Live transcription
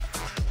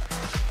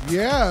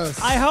Yes.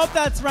 I hope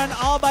that's run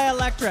all by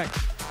electric,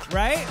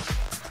 right?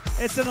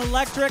 It's an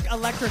electric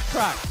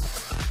truck.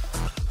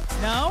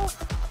 No?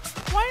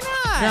 Why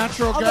not?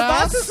 Natural all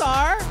gas? The buses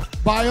are.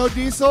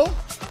 Biodiesel?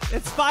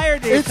 It's fire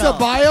diesel. It's a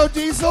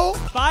biodiesel?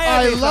 Biodiesel.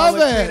 I love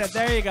it.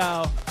 There you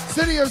go.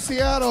 City of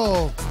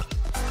Seattle.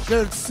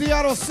 They're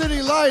Seattle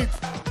City Lights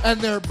and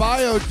their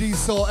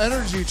biodiesel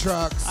energy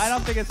trucks. I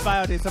don't think it's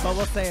biodiesel, but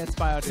we'll say it's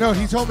biodiesel. No,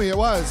 he told me it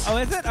was. Oh,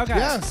 is it? Okay.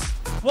 Yes.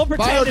 We'll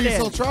pretend it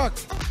Biodiesel is. truck.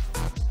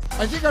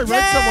 I think I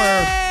read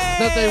somewhere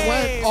that they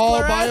went all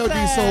Fluorescent.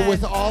 biodiesel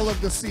with all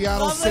of the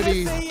Seattle Lovely to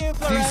City see you,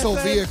 diesel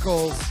Fluorescent.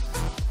 vehicles.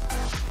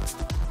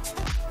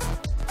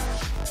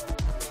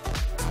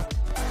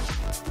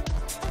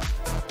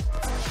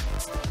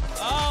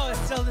 Oh, it's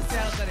still the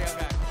Seattle City.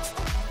 Okay.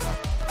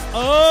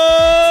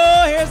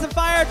 Oh, here's a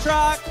fire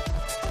truck.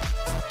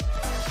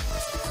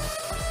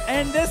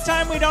 And this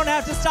time we don't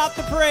have to stop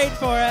the parade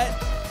for it.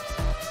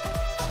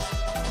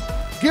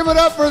 Give it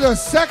up for the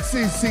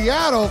sexy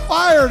Seattle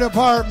Fire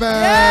Department.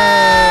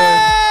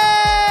 Yay!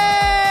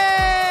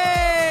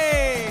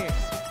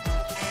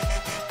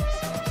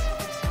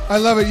 I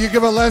love it. You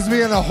give a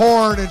lesbian a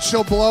horn and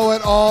she'll blow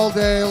it all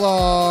day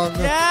long.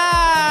 Yeah!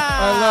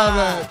 I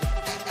love it.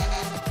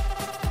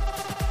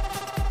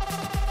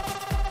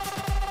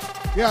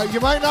 Yeah, you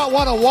might not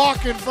want to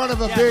walk in front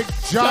of a big,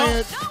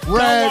 giant,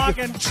 walk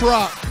in- red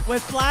truck.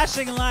 With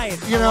flashing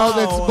lights. You know,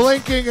 Hello. that's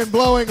blinking and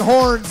blowing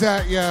horns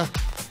at you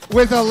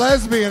with a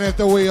lesbian at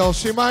the wheel.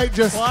 She might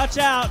just Watch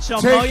out.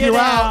 She'll mow take you you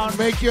down. out and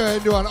make you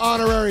into an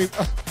honorary.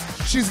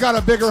 She's got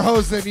a bigger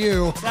hose than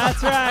you.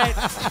 That's right.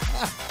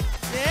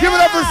 Give it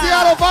up for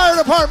Seattle Fire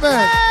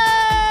Department.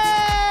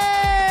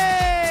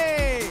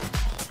 Yay!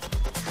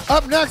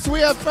 Up next,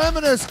 we have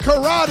Feminist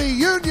Karate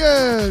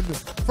Union.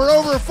 For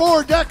over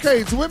 4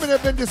 decades, women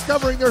have been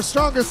discovering their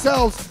strongest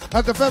selves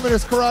at the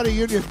Feminist Karate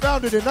Union.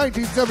 Founded in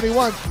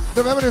 1971,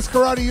 the Feminist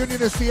Karate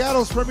Union is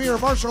Seattle's premier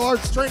martial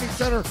arts training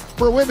center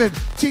for women,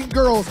 teen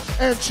girls,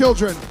 and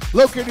children.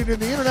 Located in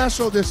the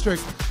International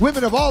District,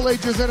 women of all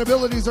ages and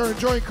abilities are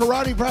enjoying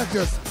karate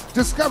practice.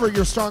 Discover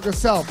your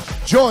strongest self.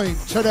 Join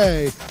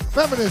today.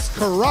 Feminist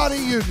Karate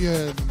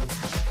Union.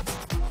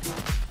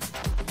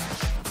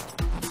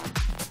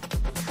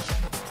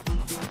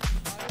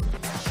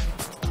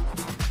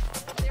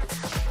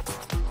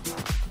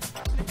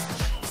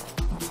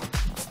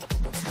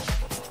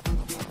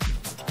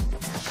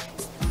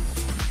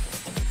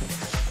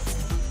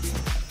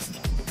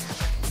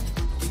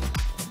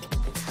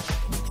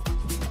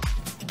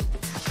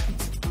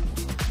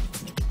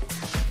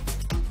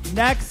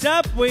 Next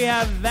up, we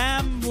have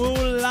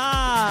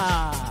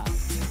Vamula.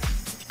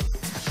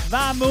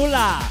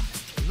 Vamula.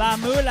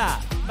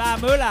 Vamula.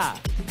 Vamula.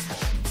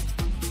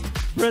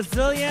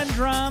 Brazilian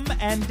drum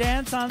and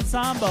dance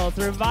ensemble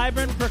through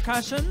vibrant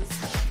percussions,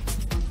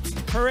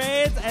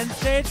 parades, and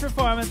stage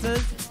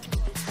performances.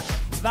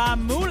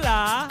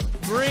 Vamula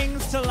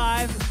brings to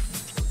life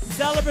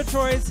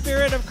celebratory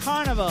spirit of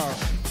carnival,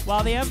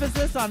 while the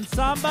emphasis on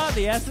samba,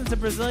 the essence of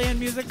Brazilian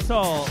music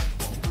soul.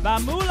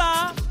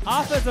 Vamula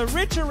offers a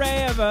rich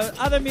array of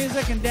other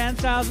music and dance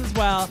styles as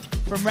well,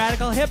 from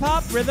radical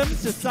hip-hop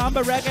rhythms to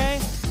samba reggae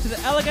to the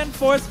elegant,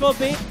 forceful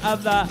beat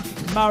of the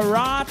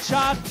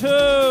maracatu.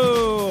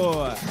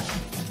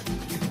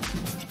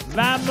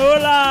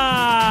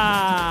 Vamula!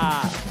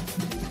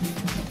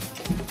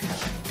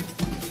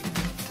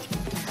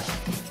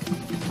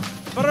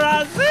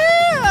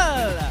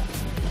 Brazil!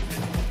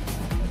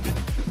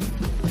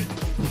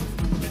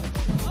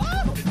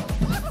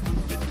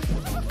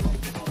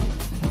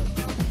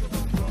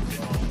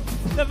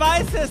 The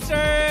Vice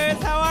Sisters,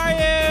 how are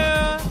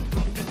you?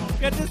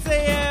 Good to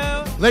see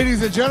you.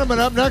 Ladies and gentlemen,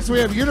 up next we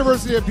have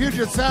University of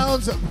Puget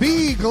Sound's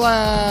Be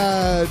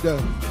Glad.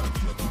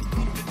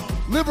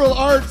 Liberal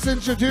Arts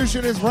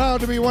Institution is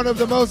proud to be one of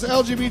the most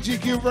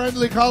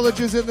LGBTQ-friendly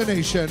colleges in the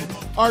nation.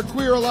 Our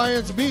Queer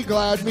Alliance Be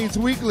Glad meets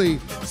weekly,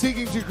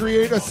 seeking to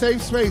create a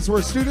safe space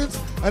where students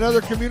and other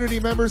community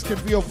members can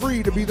feel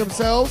free to be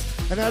themselves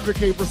and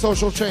advocate for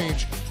social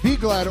change. Be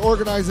Glad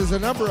organizes a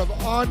number of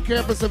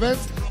on-campus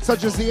events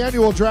such as the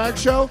annual drag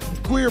show,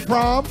 queer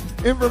prom,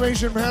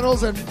 information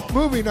panels, and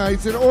movie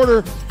nights in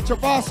order to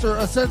foster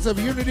a sense of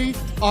unity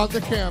on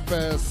the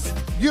campus.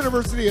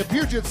 University of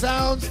Puget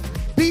Sound's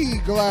Be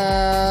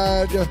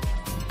Glad.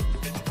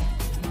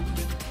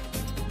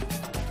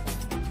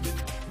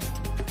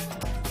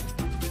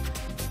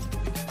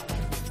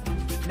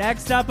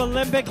 Next up,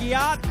 Olympic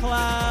Yacht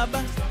Club.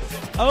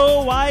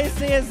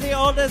 OYC is the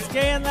oldest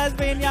gay and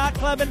lesbian yacht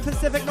club in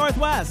Pacific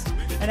Northwest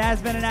and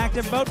has been an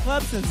active boat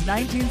club since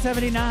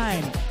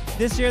 1979.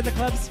 This year, the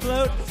club's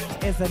float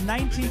is the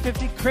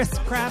 1950 Chris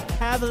Craft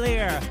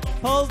Cavalier,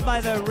 pulled by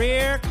the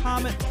Rear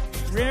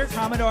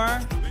Commodore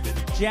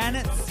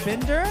Janet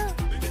Spinder.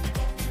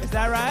 Is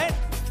that right?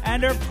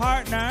 And her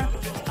partner,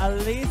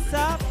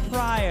 Elisa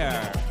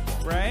Pryor.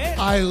 Right?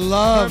 I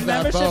love For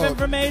that membership boat.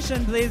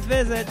 information, please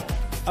visit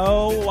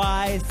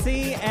oycnw.org.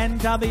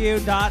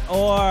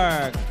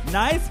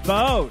 Nice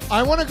boat.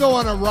 I want to go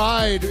on a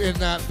ride in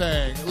that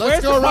thing. Let's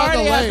Where's go the around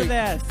party the after lake.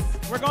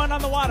 this? We're going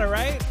on the water,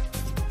 right?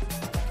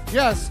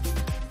 Yes,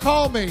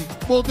 call me.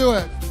 We'll do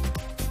it.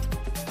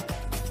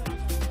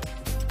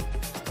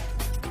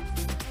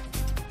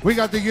 We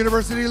got the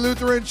University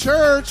Lutheran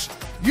Church,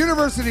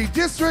 University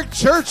District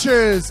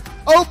Churches,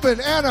 open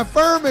and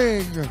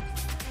affirming. Is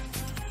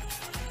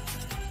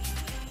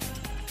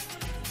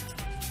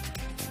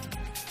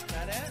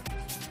that it?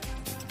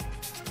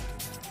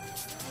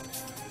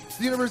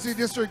 The University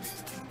District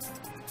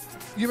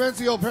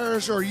Umencio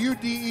Parish, or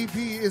UDEP,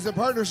 is a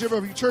partnership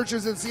of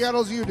churches in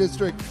Seattle's U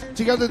District.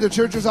 Together, the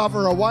churches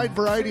offer a wide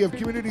variety of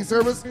community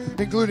service,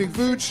 including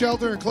food,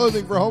 shelter, and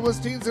clothing for homeless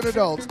teens and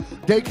adults,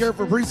 daycare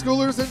for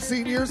preschoolers and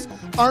seniors,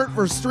 art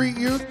for street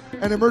youth,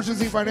 and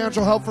emergency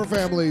financial help for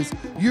families.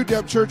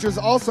 UDEP churches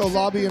also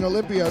lobby in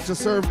Olympia to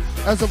serve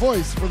as a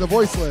voice for the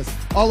voiceless.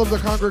 All of the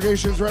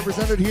congregations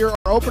represented here are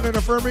open and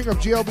affirming of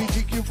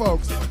GLBTQ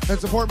folks and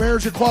support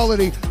marriage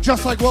equality,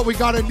 just like what we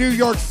got in New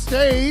York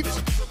State.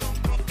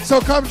 So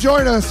come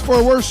join us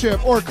for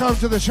worship or come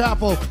to the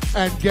chapel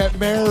and get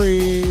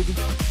married.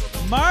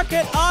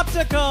 Market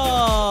Optical.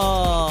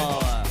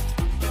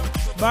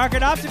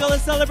 Market Optical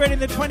is celebrating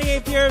the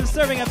 28th year of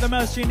serving up the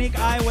most unique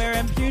eyewear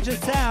in Puget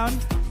Sound.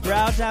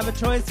 Proud to have a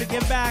choice to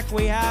give back.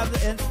 We have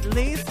at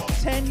least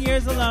 10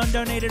 years alone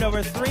donated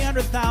over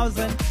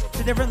 $300,000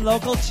 to different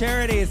local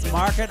charities.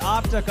 Market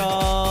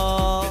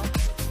Optical.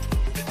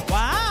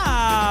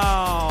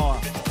 Wow.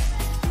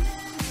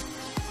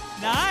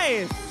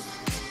 Nice.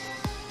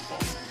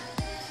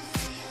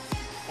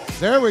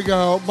 There we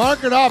go.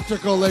 Market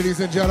Optical, ladies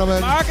and gentlemen.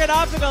 Market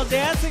Optical,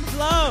 Dancing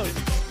Float.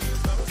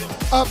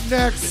 Up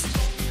next,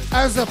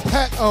 as a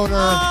pet owner,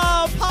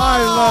 Oh,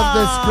 I love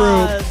this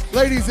group. Pause.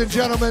 Ladies and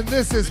gentlemen,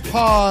 this is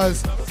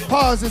Paws.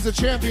 Paws is a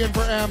champion for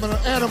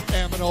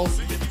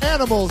animals,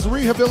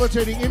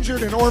 rehabilitating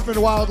injured and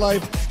orphaned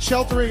wildlife,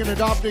 sheltering and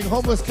adopting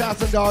homeless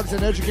cats and dogs,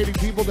 and educating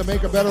people to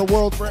make a better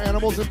world for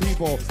animals and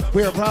people.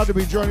 We are proud to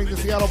be joining the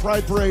Seattle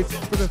Pride Parade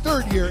for the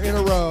 3rd year in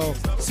a row.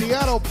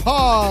 Seattle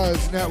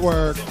Paws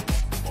Network.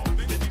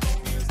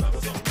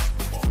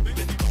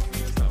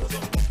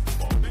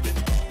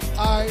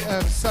 I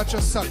am such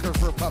a sucker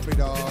for puppy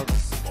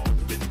dogs.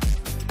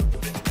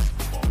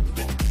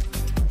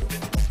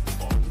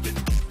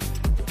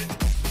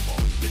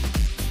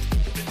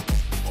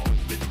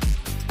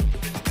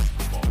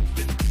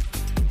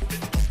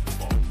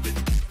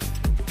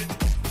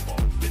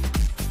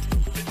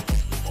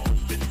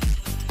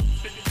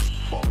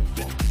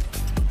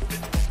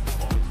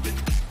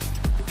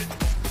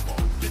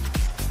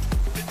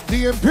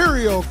 The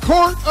Imperial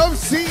Court of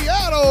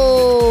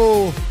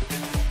Seattle.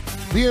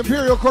 The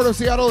Imperial Court of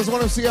Seattle is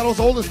one of Seattle's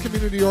oldest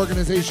community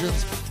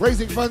organizations,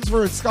 raising funds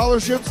for its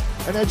scholarships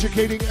and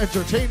entertaining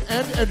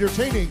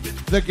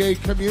the gay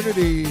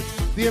community.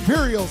 The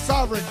Imperial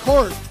Sovereign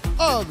Court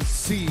of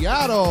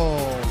Seattle.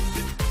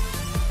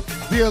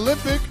 The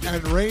Olympic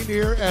and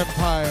Rainier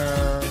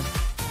Empire.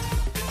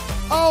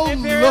 Oh,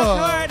 Imperial look.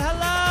 Court,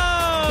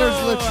 hello.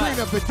 There's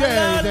Latrina Bidet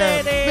Hello,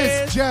 there.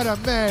 ladies. Miss Jenna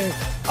May.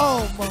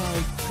 Oh,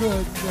 my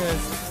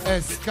goodness.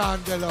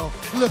 Escandalo.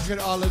 Look at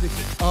all of these.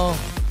 Oh.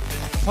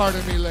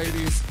 Pardon me,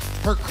 ladies.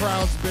 Her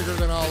crowd's bigger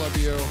than all of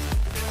you.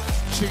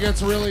 She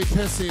gets really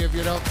pissy if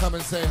you don't come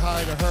and say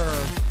hi to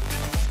her.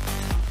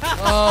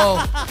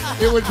 Oh,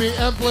 it would be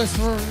Empress.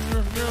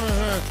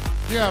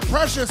 Yeah,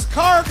 Precious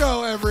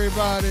Cargo,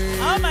 everybody.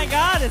 Oh my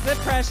God, is it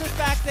Precious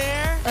back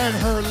there? And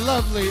her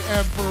lovely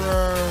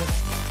emperor,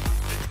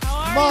 How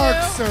are Mark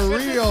you? Surreal, Good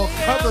to see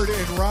you. covered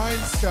in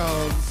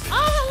rhinestones. Oh,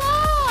 hello.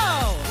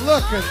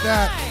 Look at Hi.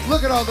 that.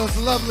 Look at all those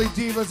lovely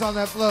divas on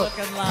that float.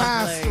 Looking lovely.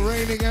 Past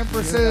reigning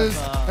empresses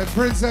Beautiful. and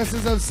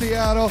princesses of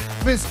Seattle,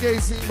 Miss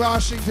Casey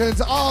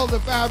Washingtons, all the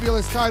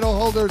fabulous title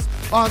holders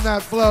on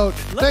that float.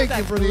 Look Thank at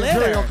you that for the glitter.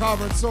 Imperial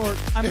Consort.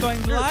 I'm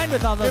going blind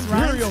with all those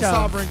Imperial rhinestones.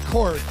 Sovereign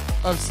Court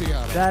of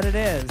Seattle. That it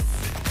is.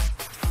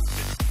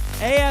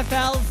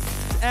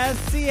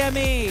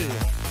 AFL-CME.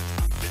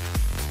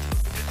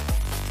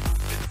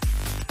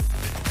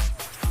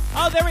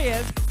 Oh, there he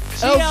is.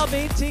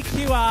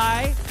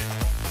 GLBTQI.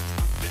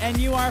 And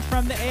you are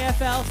from the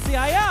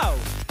AFL-CIO.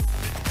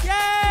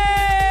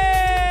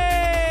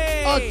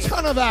 Yay! A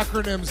ton of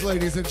acronyms,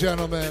 ladies and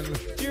gentlemen.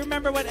 Do you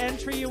remember what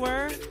entry you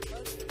were?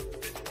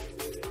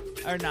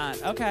 Or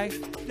not? Okay.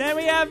 Then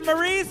we have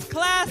Maurice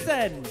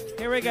Klassen.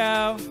 Here we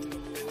go.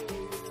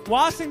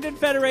 Washington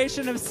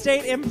Federation of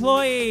State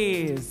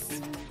Employees.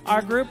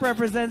 Our group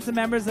represents the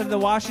members of the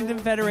Washington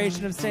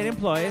Federation of State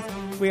Employees.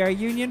 We are a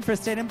union for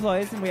state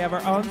employees, and we have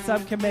our own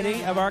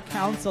subcommittee of our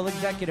council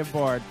executive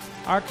board.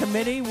 Our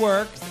committee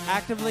works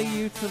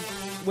actively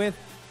with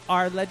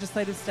our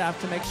legislative staff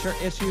to make sure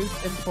issues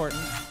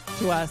important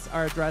to us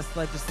are addressed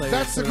legislatively.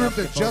 That's the group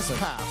that just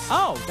passed.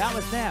 Oh, that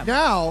was them.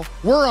 Now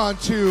we're on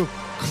to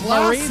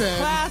Maurice Klassen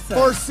Klassen.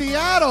 for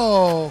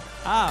Seattle.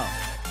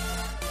 Oh,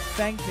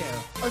 thank you.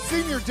 A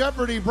senior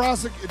deputy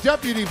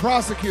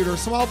prosecutor,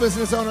 small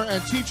business owner,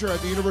 and teacher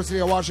at the University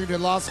of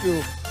Washington Law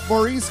School,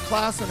 Maurice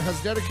Klassen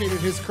has dedicated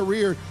his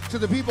career to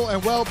the people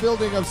and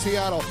well-building of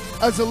Seattle.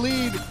 As a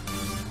lead,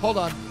 hold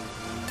on.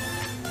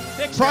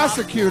 Big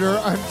prosecutor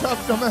on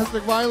tough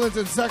domestic violence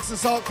and sex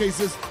assault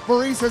cases,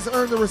 Maurice has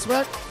earned the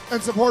respect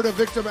and support of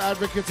victim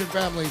advocates and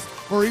families.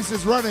 Maurice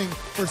is running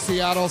for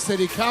Seattle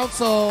City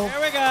Council.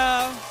 Here we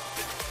go.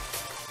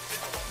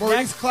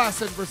 Maurice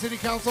Klassen for City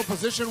Council,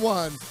 position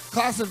 1.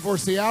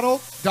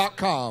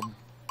 KlassenForSeattle.com.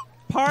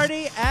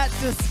 Party at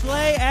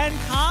Display and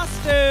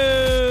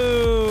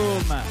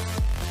Costume.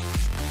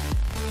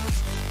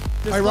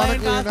 Display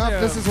Ironically and enough,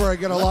 costume. this is where I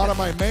get a lot of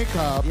my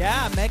makeup.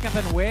 Yeah, makeup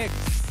and wigs.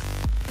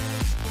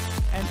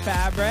 And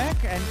fabric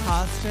and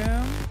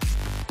costume.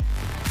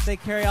 They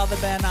carry all the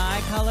Ben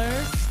Nye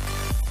colors.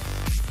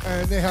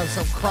 And they have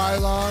some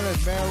Krylon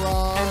and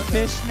Maron. And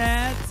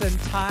fishnets and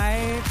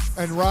tights.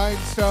 And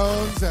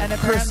rhinestones and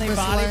apparently Christmas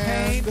body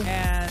land. paint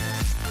and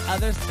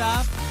other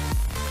stuff.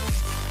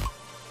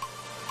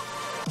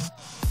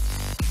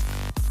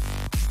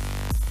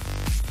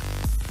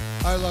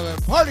 I love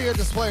it. Party at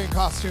Display and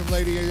Costume,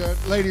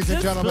 ladies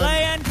and gentlemen.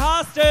 Display and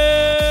Costume!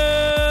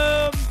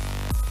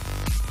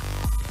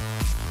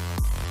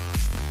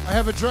 I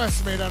have a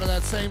dress made out of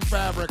that same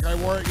fabric. I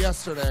wore it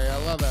yesterday. I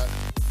love it.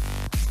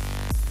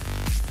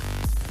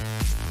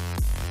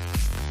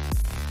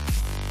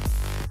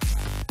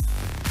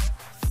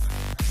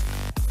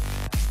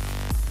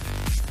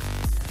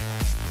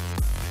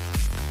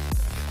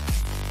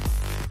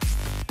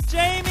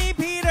 Jamie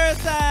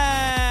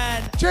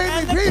Peterson! Jamie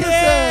and the Peterson!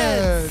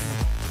 kids.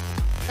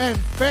 And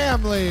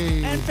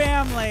family. And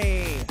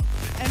family.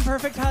 And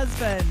perfect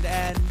husband.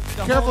 And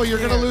the Careful, whole you're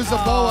cute. going to lose a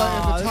boa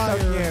in the Oh, tire.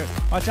 so cute.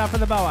 Watch out for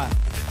the boa.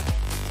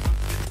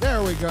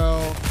 There we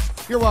go.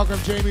 You're welcome,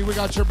 Jamie. We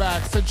got your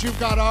back. Since you've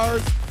got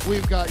ours,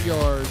 we've got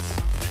yours.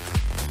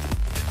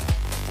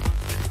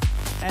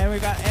 And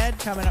we've got Ed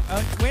coming up.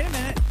 Oh, wait a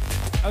minute.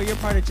 Oh, you're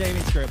part of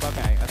Jamie's group.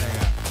 Okay. Oh, there you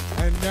go.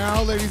 And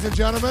now, ladies and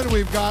gentlemen,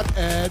 we've got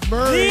Ed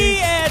Murray. The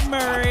Ed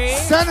Murray.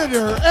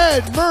 Senator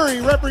Ed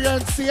Murray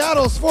represents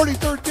Seattle's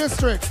 43rd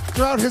District.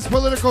 Throughout his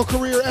political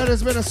career, Ed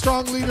has been a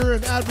strong leader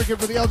and advocate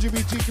for the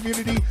LGBT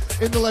community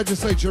in the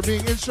legislature,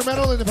 being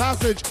instrumental in the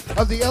passage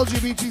of the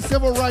LGBT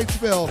Civil Rights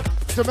Bill,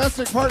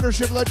 domestic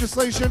partnership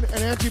legislation,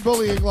 and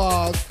anti-bullying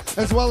laws,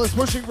 as well as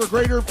pushing for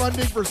greater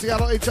funding for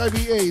Seattle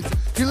HIV/AIDS.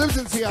 He lives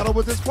in Seattle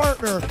with his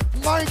partner,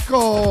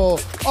 Michael.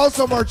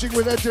 Also marching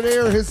with Ed today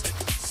are his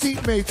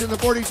seatmates in the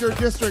 43rd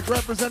District,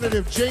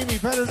 Representative Jamie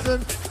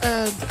Peterson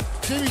and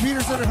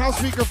House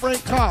Speaker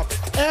Frank Kopp,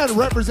 and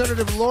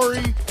Representative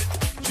Lori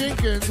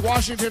Jenkins,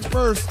 Washington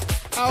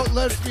 1st, out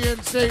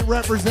lesbian state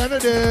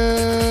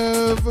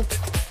representative.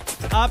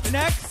 Up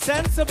next,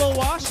 Sensible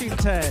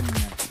Washington.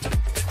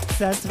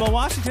 Sensible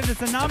Washington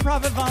is a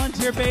nonprofit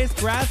volunteer-based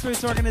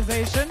grassroots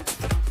organization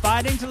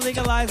fighting to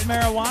legalize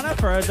marijuana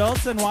for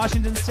adults in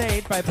Washington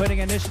state by putting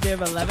Initiative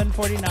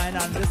 1149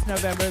 on this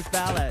November's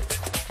ballot.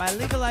 By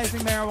legalizing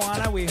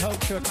marijuana, we hope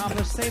to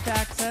accomplish safe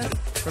access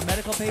for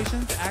medical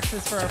patients,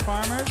 access for our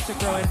farmers to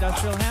grow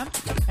industrial hemp,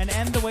 and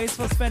end the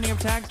wasteful spending of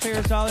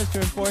taxpayers' dollars to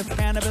enforce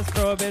cannabis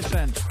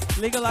prohibition.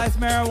 Legalize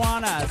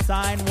marijuana.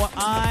 Sign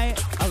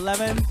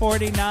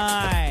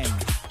I-1149.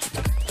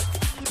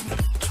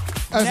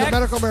 As Next. a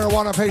medical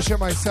marijuana patient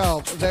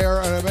myself,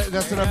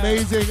 that's an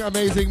amazing,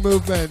 amazing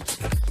movement.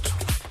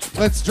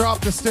 Let's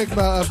drop the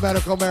stigma of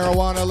medical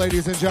marijuana,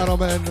 ladies and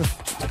gentlemen.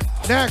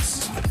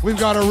 Next, we've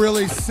got a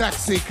really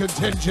sexy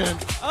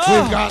contingent.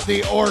 Oh. We've got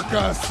the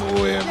Orca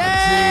Swim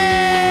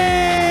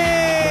Yay!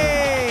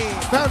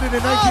 Team. Founded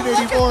in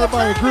 1984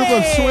 by a group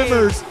of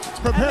swimmers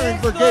preparing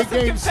for Gay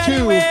Games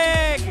 2.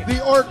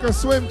 The Orca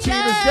Swim Team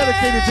is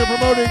dedicated to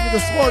promoting the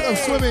sport of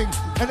swimming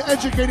and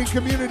educating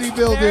community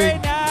building.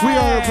 Nice. We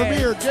are a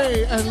premier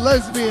gay and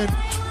lesbian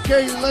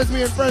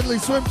friendly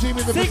swim team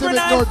in the Pacific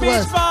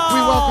Northwest. We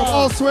welcome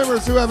all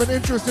swimmers who have an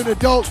interest in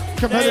adult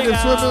competitive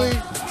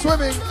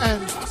swimming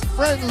and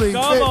friendly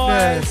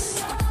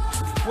fitness.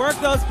 Boys. Work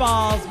those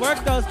balls.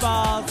 Work those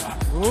balls.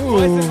 Ooh.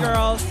 Boys and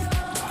girls.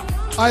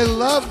 I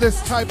love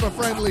this type of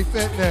friendly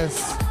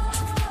fitness.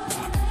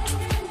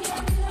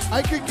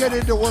 I could get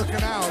into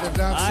working out if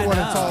that's what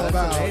it's all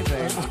about.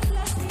 Amazing.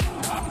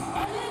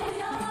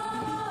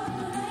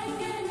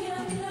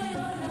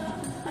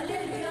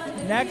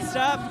 Next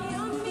up,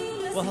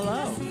 well,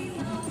 hello.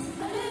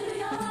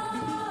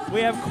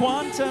 We have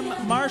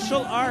Quantum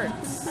Martial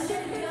Arts.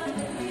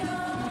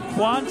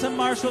 Quantum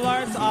Martial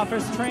Arts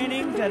offers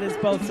training that is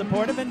both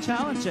supportive and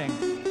challenging.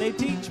 They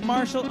teach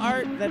martial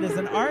art that is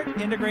an art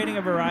integrating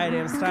a variety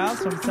of styles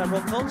from several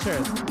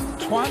cultures.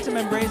 Quantum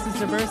embraces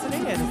diversity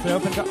and is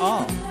open to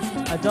all.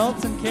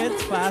 Adults and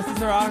kids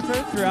classes are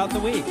offered throughout the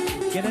week.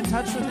 Get in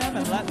touch with them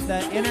and let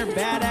the inner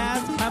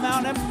badass come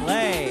out and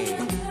play.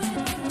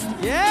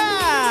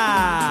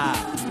 Yeah!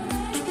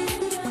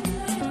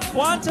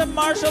 Quantum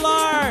Martial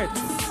Arts!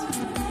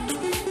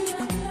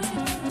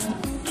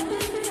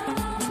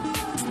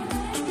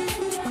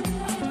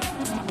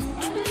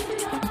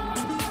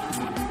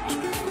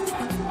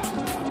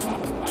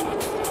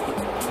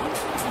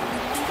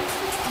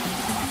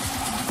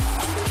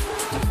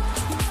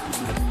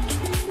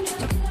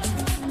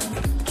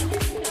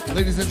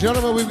 Ladies and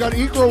gentlemen, we've got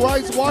Equal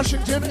Rights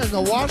Washington and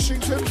the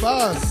Washington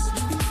Bus.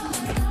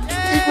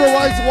 Yay! Equal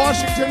Rights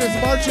Washington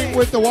is marching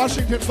with the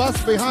Washington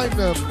bus behind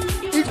them.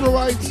 Equal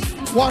Rights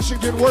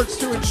Washington works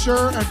to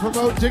ensure and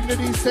promote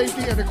dignity,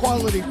 safety, and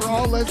equality for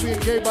all lesbian,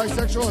 gay,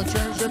 bisexual, and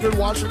transgendered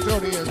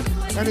Washingtonians,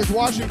 and is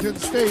Washington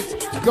State's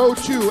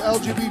go-to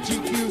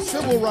LGBTQ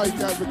civil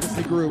rights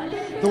advocacy group.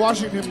 The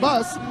Washington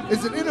Bus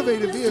is an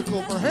innovative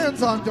vehicle for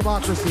hands-on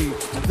democracy.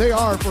 They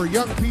are for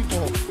young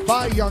people,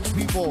 by young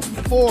people,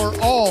 for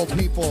all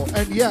people.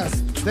 And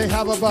yes, they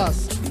have a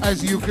bus,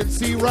 as you can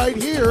see right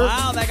here.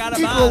 Wow, they got a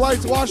Equal bus.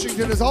 Rights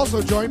Washington is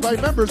also joined by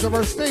members of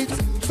our state's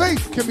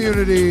faith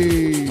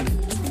community.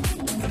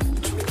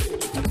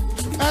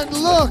 And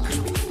look,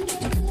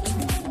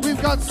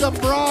 we've got some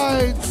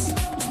brides.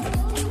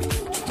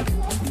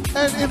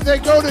 And if they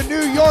go to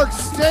New York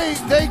State,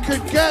 they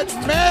could get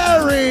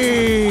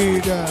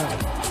married.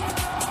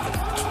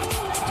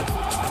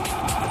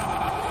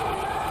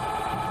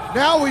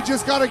 Now we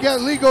just got to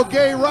get legal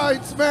gay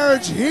rights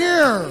marriage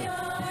here.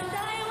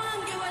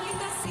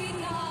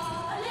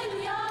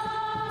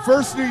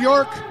 First New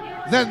York,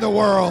 then the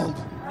world.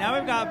 Now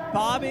we've got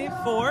Bobby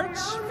Forge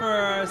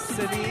for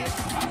City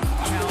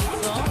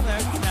Council.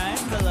 That's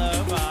nice.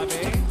 Hello,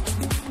 Bobby.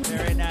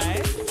 Very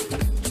nice.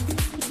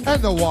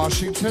 And the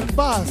Washington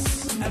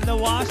Bus. And the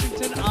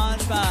Washington On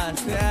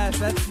Bus. Yes,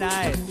 that's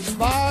nice.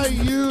 By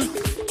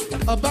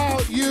youth,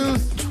 about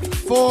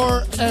youth,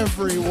 for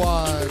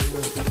everyone.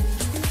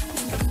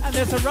 And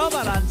there's a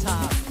robot on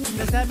top.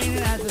 Does that mean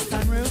it has a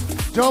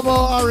sunroof? Domo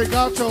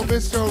arigato,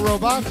 Mr.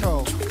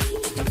 Roboto.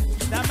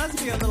 That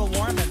must be a little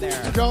warm in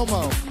there.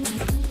 Domo.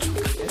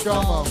 It's Domo.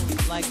 all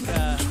like,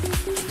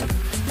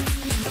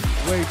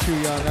 Way too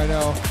young, I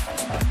know.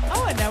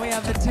 oh, and now we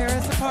have the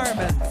Terrace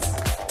Apartments.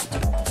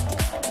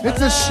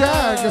 It's a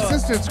SHAG Hello.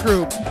 assistance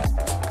group.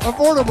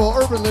 Affordable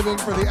urban living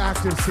for the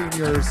active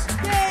seniors.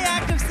 Yay,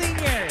 active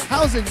seniors.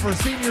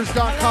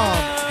 Housingforseniors.com.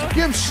 Hello.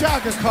 Give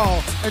SHAG a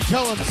call and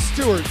tell him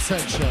Stuart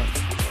sent you.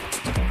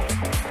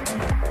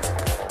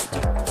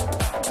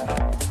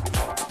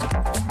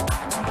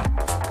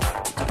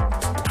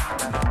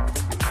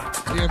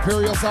 The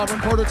Imperial Sovereign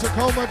Court of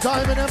Tacoma,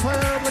 Diamond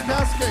Empire of the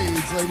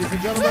Cascades, ladies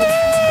and gentlemen.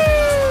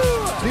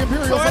 The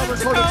Imperial Court of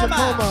Sovereign Court of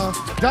Tacoma.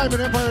 Tacoma,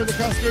 Diamond Empire of the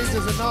Cascades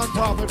is a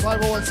non-profit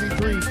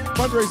 501c3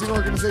 fundraising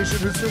organization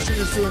whose mission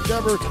is to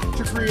endeavor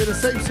to create a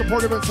safe,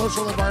 supportive, and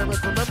social environment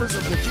for members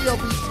of the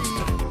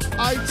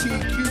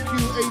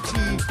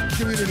GLBTITQQAT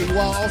community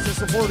while also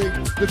supporting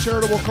the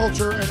charitable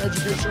culture and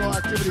educational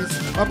activities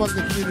among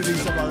the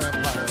communities of our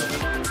empire.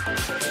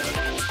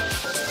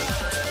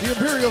 The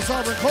Imperial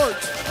Sovereign Court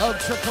of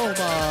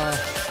Tacoma.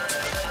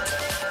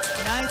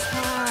 Nice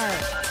car.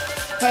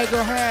 Hey,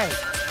 girl, hey.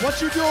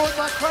 What you doing with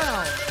my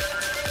crown?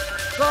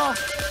 Girl.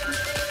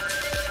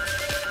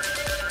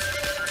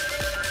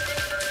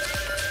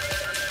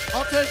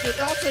 I'll take it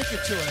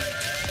to him.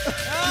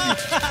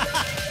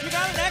 You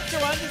got an extra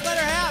one, just let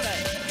her have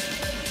it.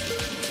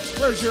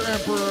 Where's your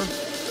emperor?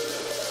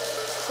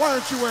 Why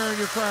aren't you wearing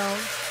your crown?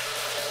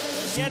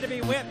 You had to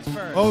be whipped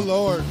first. Oh,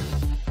 Lord.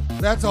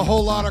 That's a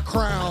whole lot of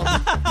crown.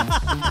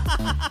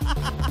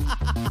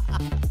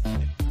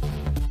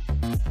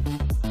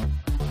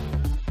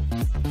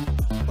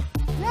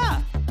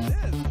 Yeah, it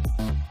is.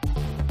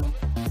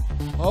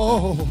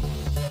 Oh.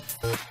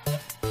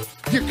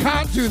 You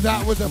can't do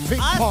that with a ping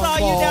I pong saw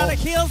ball. you down at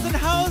Heels and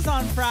Hose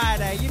on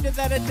Friday. You did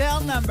that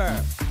Adele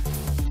number.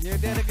 You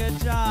did a good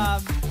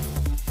job.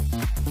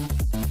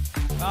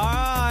 Oh,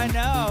 I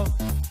know.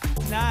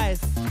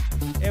 Nice.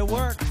 It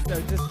works, so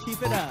just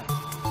keep it up.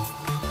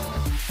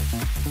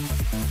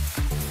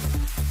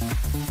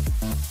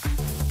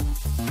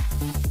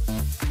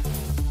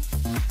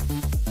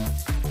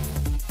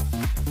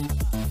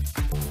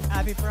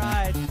 Happy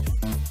Pride.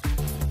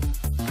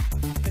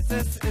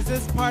 Is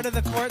this part of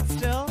the court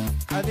still?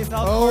 Are these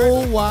all court?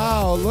 Oh,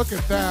 wow. Look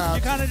at that.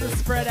 You kind of just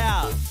spread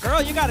out.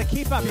 Girl, you got to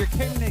keep up. You're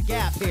kicking the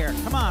gap here.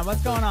 Come on,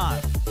 what's going on?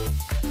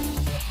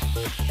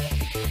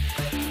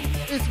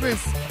 It's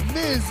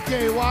Ms.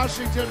 Gay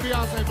Washington,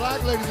 Beyonce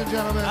Black, ladies and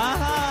gentlemen.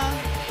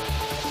 Uh-huh.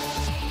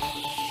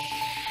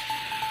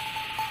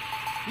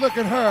 Look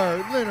at her,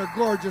 in her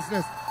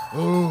gorgeousness.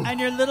 Ooh. And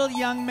your little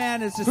young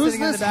man is just Who's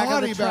sitting in the this back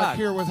of the hottie truck. back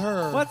here with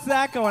her? What's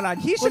that going on?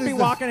 He What should is be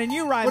this? walking and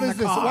you riding What is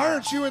the this? car. Why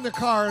aren't you in the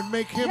car and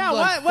make him Yeah,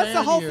 like what's the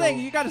fan whole you? thing?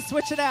 You got to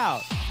switch it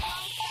out.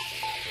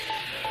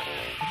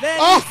 Then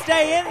Oh! you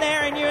stay in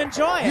there and you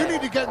enjoy it. You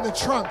need to get in the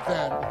trunk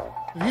then.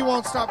 If he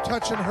won't stop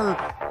touching her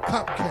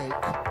cupcake.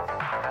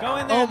 Go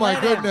in there. Oh and my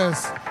let him.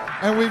 goodness.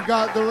 And we've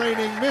got the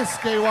reigning Miss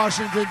Gay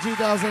Washington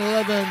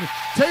 2011,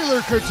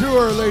 Taylor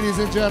Couture, ladies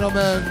and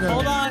gentlemen.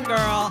 Hold on,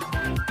 girl.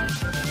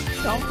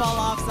 Don't fall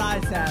off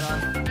side saddle.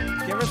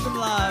 Give her some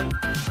love.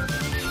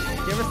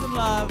 Give her some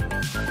love.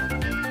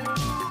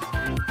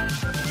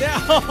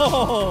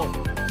 No!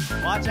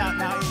 Watch out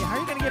now. How are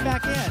you going to get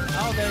back in?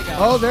 Oh, there you go.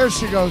 Oh, there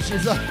she goes.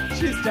 She's like,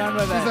 She's done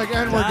with it. She's like,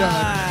 and we're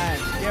done.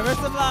 Give her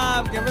some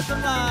love. Give her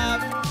some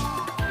love.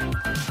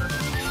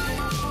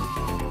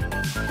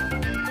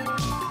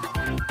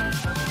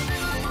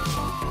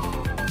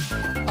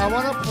 I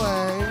want to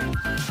play.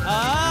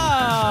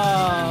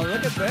 Oh,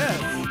 look at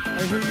this. Are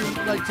I hear you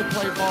like to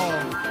play ball.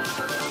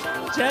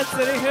 Jet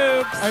City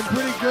Hoops. I'm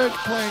pretty good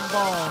playing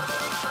ball.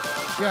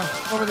 Yeah,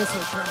 over this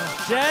way, turn on.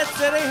 Jet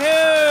City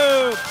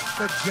Hoops.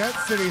 The Jet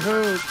City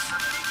Hoops.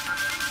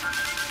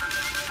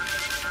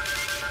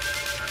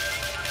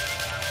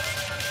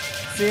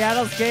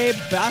 Seattle's Gay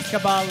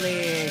Basketball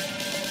League.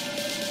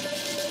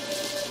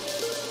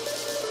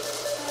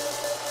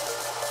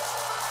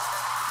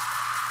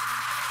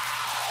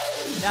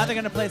 Now they're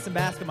going to play some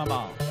basketball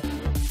ball.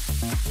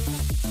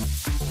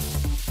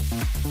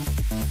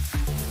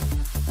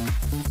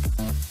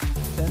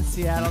 Then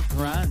Seattle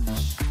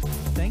Grunge.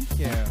 Thank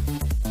you.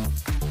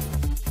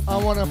 I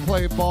want to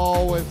play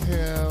ball with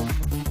him.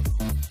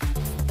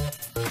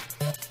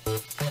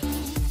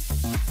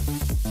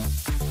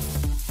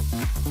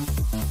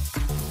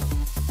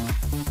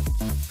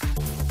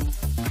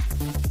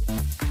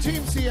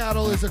 Team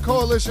Seattle is a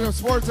coalition of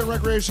sports and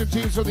recreation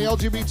teams from the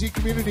LGBT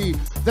community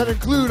that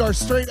include our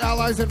straight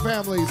allies and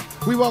families.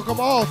 We welcome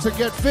all to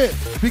get fit.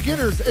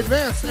 Beginners,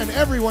 advanced, and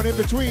everyone in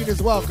between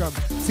is welcome.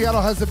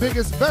 Seattle has the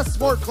biggest, best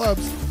sport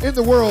clubs in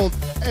the world.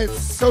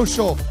 It's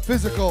social,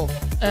 physical,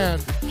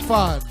 and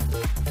fun.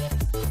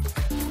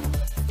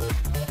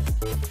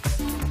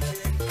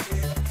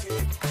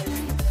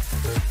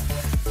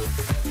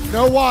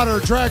 No water.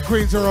 Drag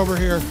queens are over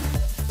here.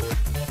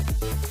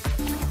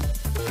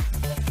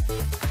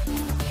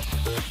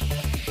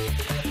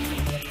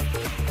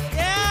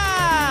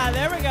 Yeah,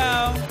 there we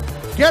go.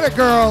 Get it,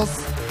 girls.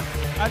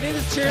 Are these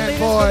cheerleaders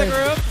for the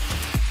group?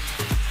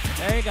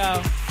 There you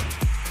go.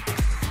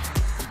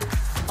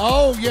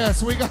 Oh,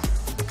 yes, we got...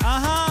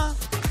 Uh-huh.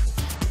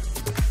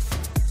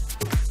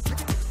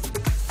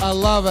 I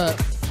love it.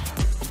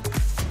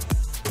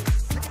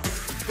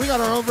 We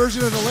got our own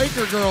version of the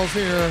Laker girls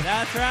here.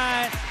 That's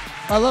right.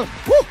 I love it.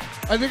 Woo!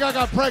 I think I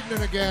got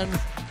pregnant again.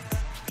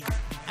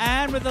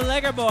 And with the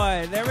Laker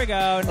boy. There we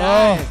go.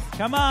 Nice.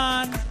 Come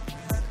on.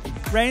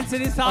 Rain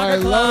City Soccer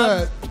Club. I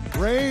love it.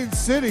 Rain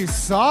City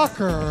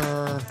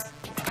Soccer.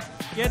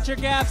 Get your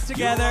gaps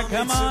together.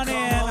 Come on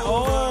in.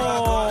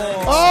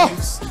 Oh. Oh.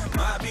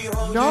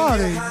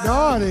 Naughty,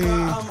 naughty.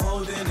 I'm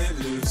holding it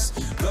loose.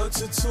 Go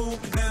to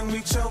talk, then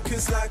we choke.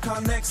 It's like our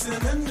necks in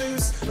the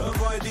noose.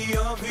 Avoid the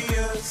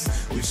obvious.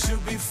 We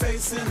should be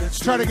facing the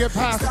truth. Try to get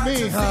past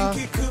me, huh?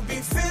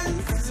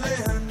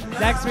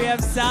 Next we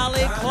have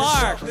Sally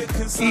Clark.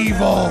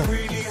 Evil.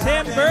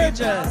 Tim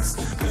Burgess.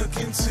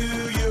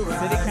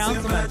 City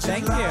Councilman.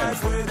 Thank you.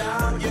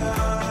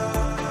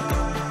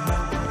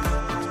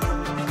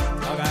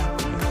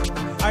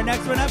 Our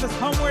next one up is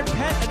Homeward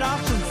Pet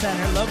Adoption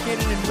Center, located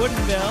in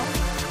Woodinville.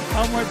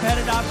 Homeward Pet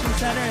Adoption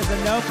Center is a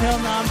no-pill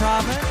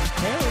nonprofit.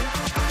 Hey.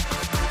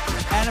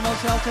 Animal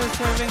shelter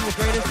serving the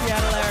greater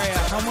Seattle area.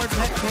 Homeward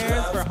Pet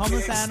cares for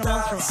homeless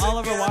animals from all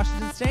over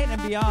Washington State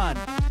and beyond.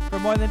 For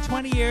more than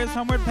 20 years,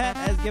 Homeward Pet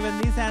has given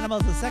these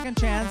animals a second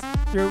chance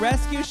through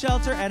rescue,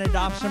 shelter, and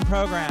adoption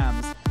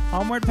programs.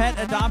 Homeward Pet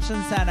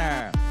Adoption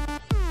Center.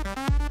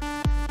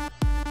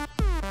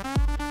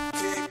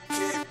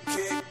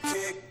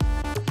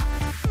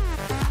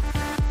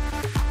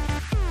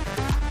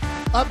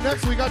 Up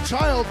next, we got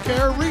Child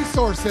Care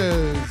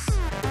Resources.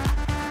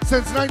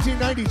 Since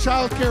 1990,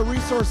 Child Care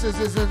Resources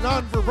is a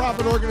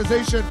non-for-profit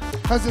organization,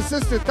 has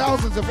assisted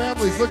thousands of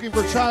families looking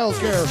for child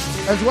care,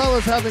 as well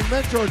as having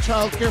mentored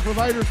child care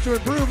providers to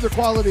improve the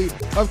quality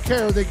of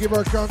care they give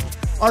our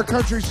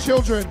country's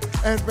children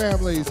and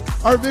families.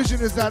 Our vision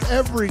is that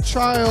every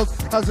child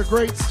has a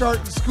great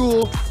start in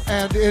school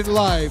and in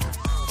life.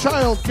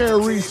 Child Care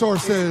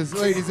Resources,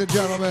 ladies and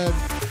gentlemen.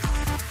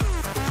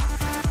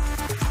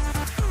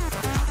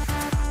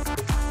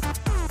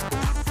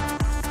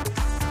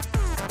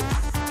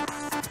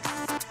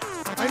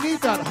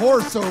 That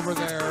horse over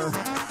there.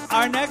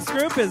 Our next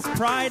group is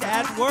Pride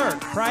at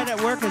Work. Pride at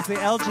Work is the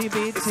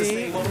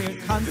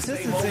LGBT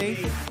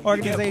consistency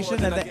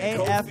organization of the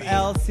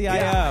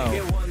AFL-CIO.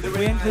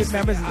 We include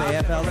members of the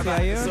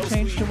AFL-CIO,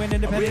 Change to Win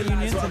independent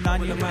unions, and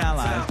non-union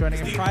allies.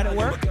 Joining in Pride at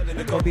Work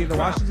will be the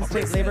Washington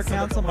State Labor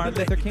Council, Martin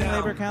Luther King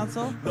Labor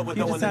Council,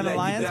 Puget Sound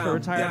Alliance for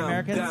Retired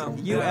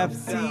Americans,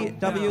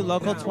 UFCW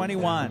Local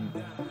 21.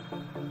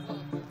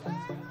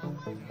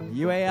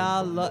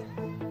 UAL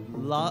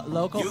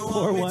Local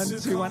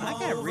 4121. I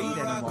can't read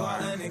anymore.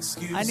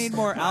 I need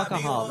more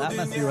alcohol. That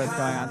must be what's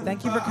going on.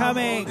 Thank you for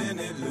coming.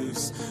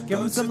 Give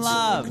them some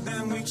love.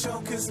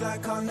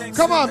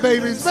 Come on,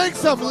 babies. Make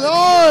some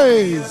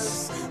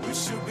noise.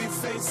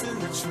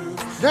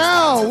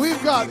 Now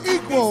we've got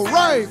Equal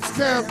Rights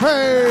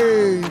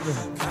Campaign.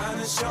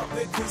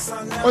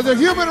 Or the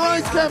Human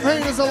Rights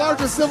Campaign is the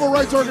largest civil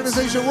rights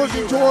organization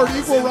working toward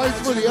equal rights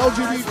for the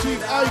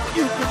LGBTIQ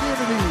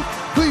community.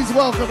 Please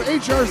welcome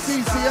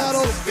HRC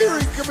Seattle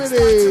Steering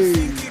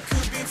Committee.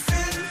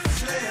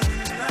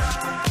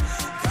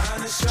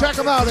 Check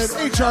them out at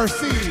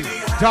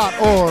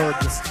hrc.org.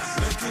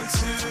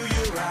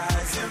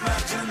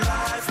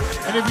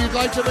 And if you'd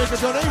like to make a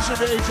donation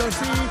to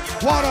HRC,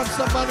 wad up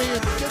some money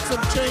and get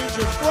some change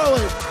and throw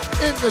it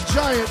in the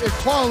giant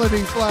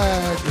equality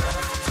flag.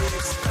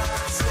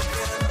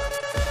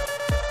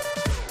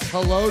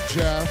 Hello,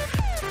 Jeff.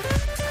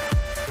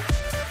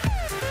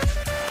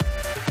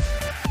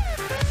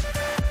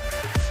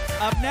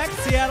 Up next,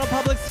 Seattle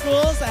Public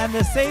Schools and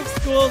the Safe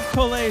Schools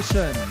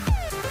Coalition.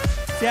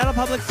 Seattle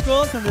Public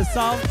Schools and the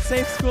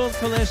Safe Schools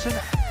Coalition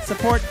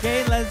support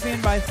gay, lesbian,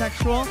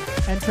 bisexual,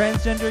 and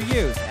transgender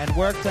youth and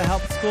work to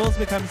help schools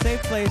become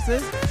safe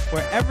places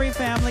where every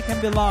family can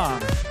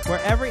belong, where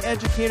every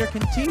educator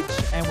can teach,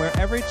 and where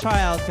every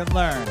child can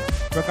learn,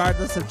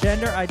 regardless of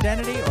gender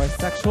identity or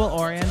sexual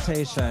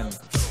orientation.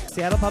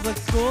 Seattle Public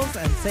Schools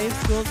and Safe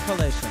Schools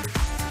Coalition.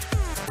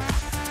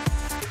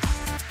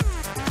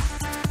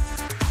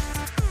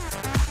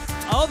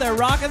 Oh, they're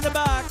rocking the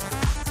box.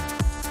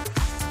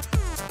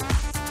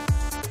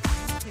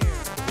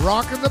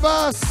 Rocking the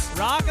bus.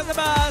 Rocking the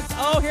bus.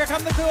 Oh, here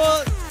come the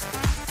cool.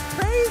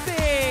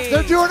 Crazy.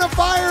 They're doing a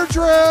fire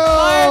drill.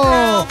 Fire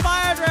drill.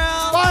 Fire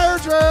drill. Fire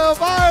drill.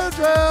 Fire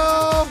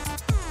drill.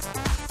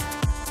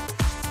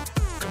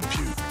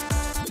 Compute.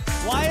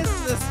 Why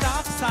isn't the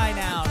stop sign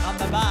out on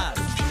the bus?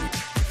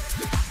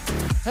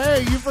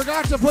 Hey, you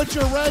forgot to put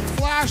your red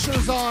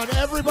flashers on.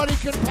 Everybody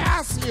can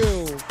pass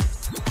you.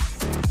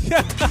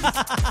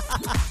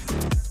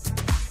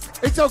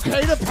 It's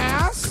okay to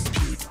pass?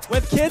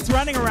 With kids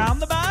running around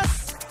the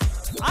bus?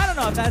 I don't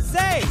know if that's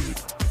safe.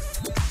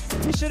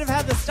 You should have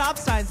had the stop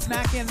sign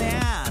smack you in the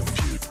ass.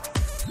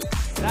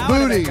 That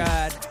would have Booty. been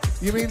good.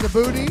 You mean the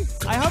booty?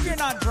 I hope you're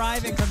not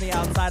driving from the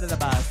outside of the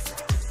bus.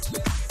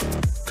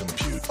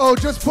 Compute. Oh,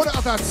 just put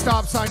out that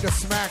stop sign to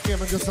smack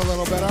him in just a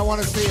little bit. I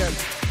want to see it.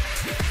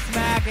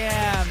 Smack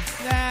him.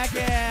 Smack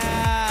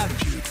him.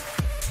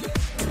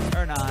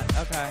 Or not.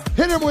 Okay.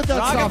 Hit him with that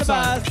Rocking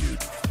stop the sign.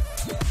 bus.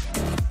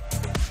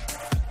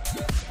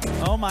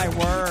 Oh my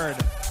word.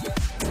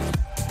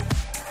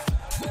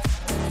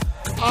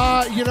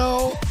 You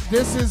know,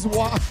 this is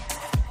why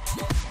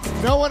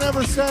no one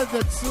ever said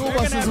that school You're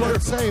gonna buses have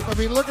weren't to- safe. I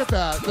mean, look at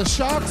that. The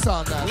shocks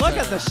on that. Look thing.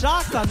 at the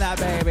shocks on that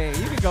baby.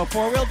 You can go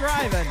four-wheel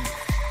driving.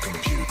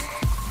 Compute.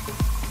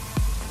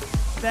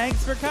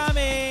 Thanks for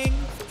coming.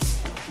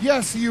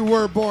 Yes, you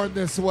were born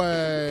this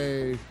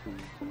way.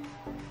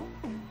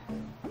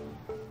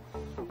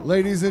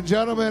 Ladies and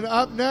gentlemen,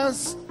 up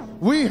next,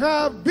 we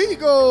have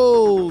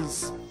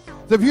Beagles.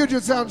 The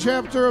Puget Sound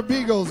chapter of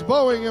Beagles,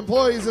 Boeing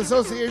Employees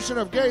Association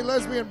of Gay,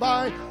 Lesbian,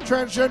 Bi,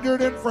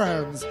 Transgendered, and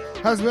Friends,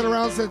 has been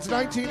around since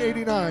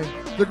 1989.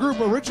 The group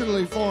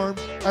originally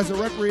formed as a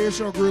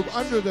recreational group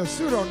under the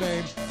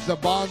pseudonym the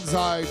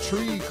Bonsai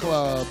Tree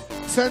Club.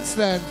 Since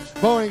then,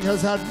 Boeing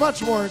has had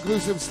much more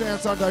inclusive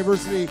stance on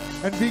diversity,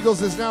 and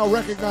Beagles is now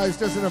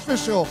recognized as an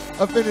official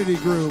affinity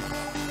group.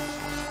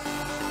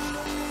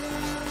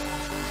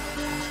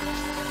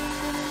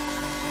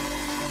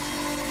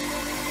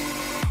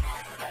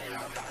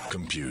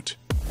 Compute.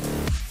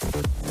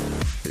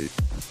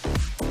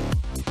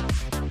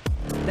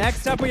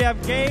 Next up, we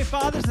have Gay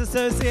Fathers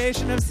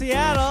Association of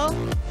Seattle.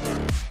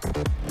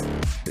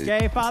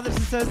 Gay Fathers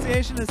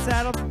Association of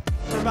Seattle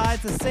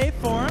provides a safe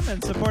forum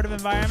and supportive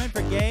environment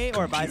for gay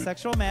or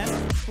bisexual men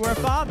who are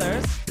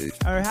fathers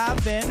or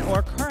have been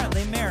or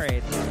currently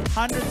married.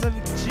 Hundreds of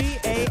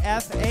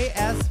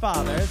GAFAS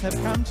fathers have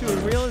come to a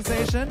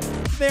realization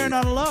they are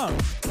not alone.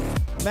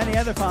 Many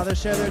other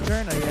fathers share their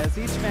journey as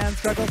each man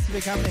struggles to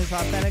become his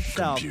authentic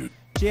self. Compute.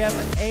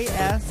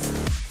 GFAS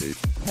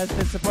has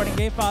been supporting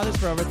gay fathers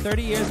for over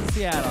 30 years in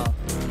Seattle.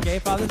 Gay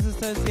Fathers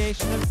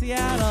Association of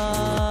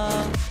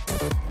Seattle.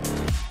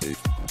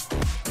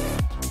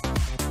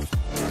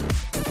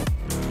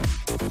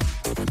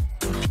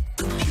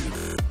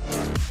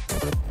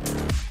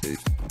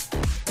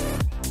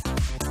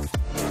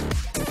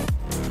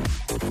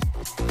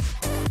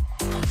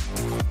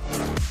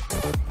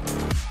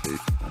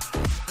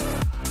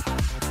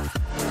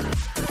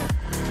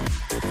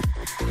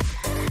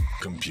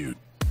 Compute.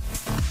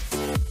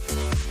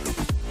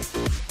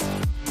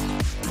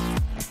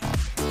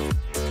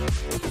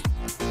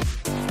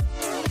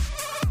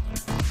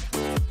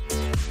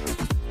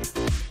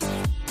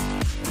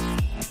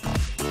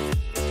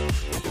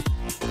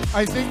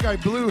 I think I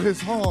blew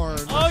his horn.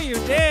 Oh, you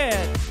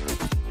did.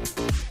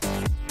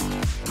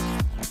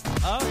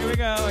 Oh, here we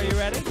go. Are you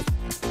ready?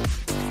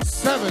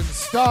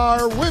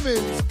 7-Star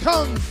Women's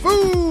Kung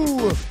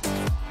Fu.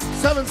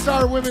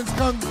 7-Star Women's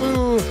Kung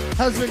Fu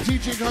has been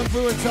teaching Kung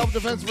Fu and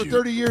self-defense for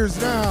 30 years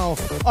now.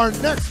 Our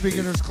next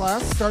beginners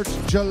class starts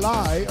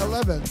July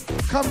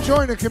 11th. Come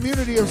join a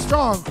community of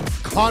strong,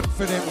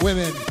 confident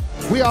women.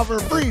 We offer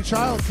free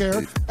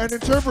childcare and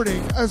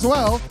interpreting as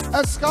well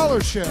as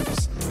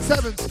scholarships.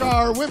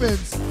 7-Star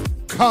Women's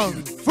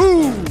Kung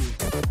Fu.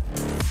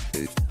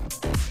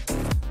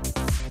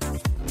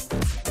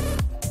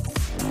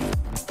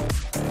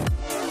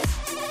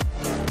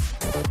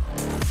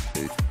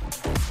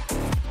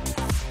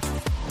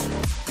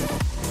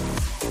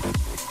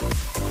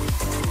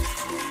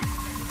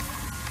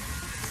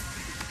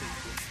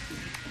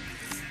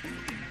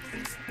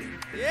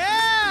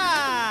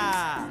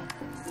 Yeah!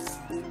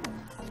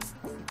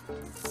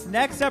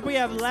 Next up, we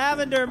have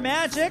Lavender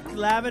Magic.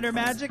 Lavender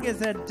Magic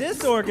is a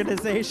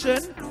disorganization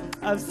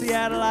of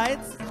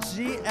Seattleites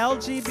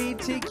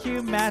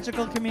LGBTQ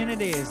magical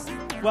communities.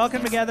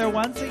 Welcome together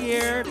once a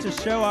year to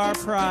show our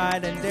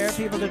pride and dare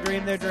people to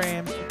dream their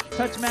dreams.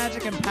 touch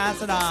magic and pass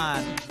it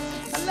on.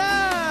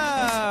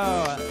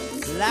 Hello!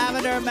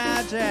 Lavender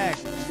Magic.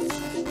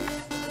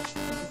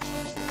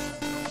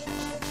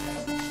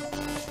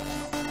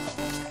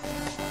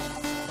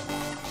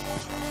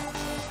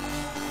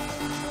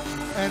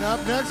 And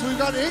up next, we've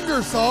got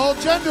Ingersoll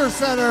Gender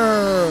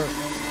Center.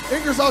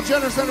 Ingersoll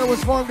Gender Center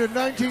was formed in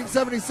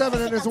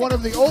 1977 and is one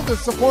of the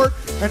oldest support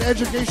and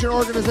education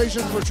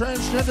organizations for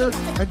transgender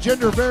and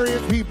gender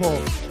variant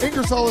people.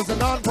 Ingersoll is a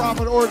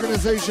nonprofit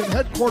organization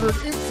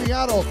headquartered in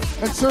Seattle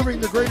and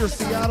serving the greater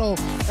Seattle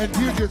and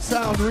Puget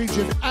Sound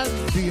region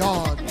and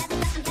beyond.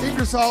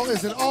 Ingersoll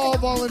is an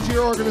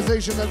all-volunteer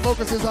organization that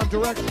focuses on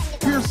direct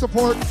peer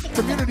support,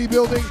 community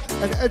building,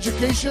 and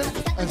education,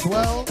 as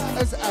well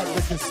as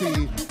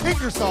advocacy.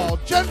 Ingersoll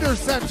Gender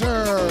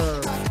Center.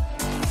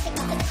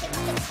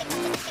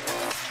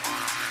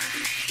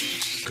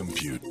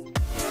 Compute.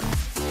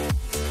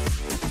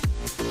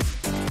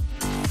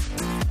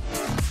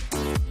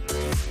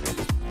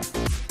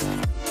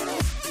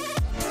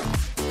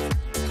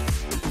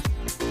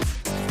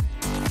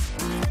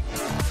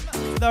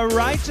 The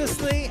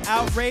Righteously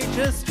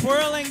Outrageous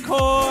Twirling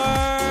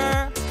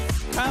Corps.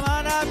 Come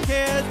on up,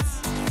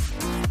 kids.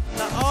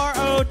 The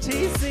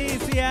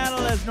ROTC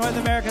Seattle is North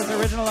America's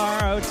original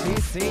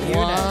ROTC unit.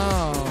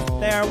 Wow.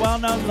 They are well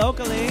known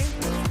locally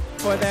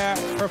for their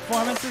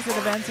performances at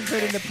events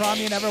including the prom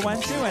you never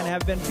went to and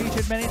have been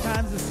featured many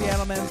times as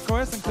Seattle Men's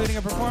Chorus, including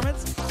a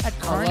performance at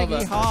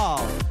Carnegie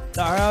Hall.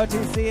 The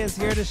ROTC is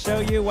here to show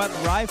you what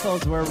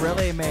rifles were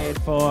really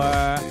made for.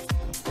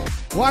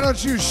 Why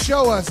don't you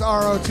show us,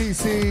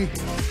 ROTC?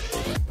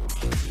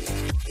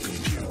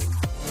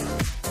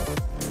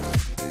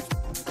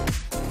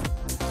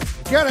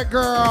 Get it,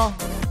 girl.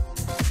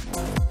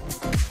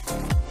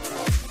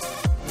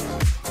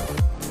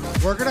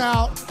 Work it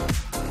out.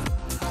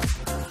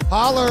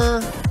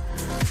 Holler.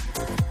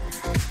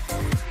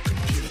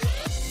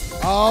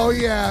 Oh,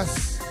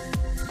 yes.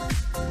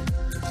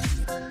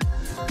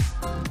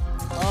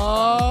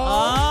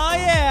 Oh,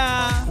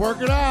 yeah.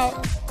 Work it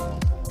out.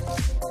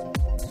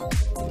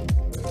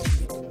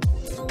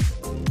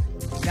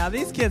 Now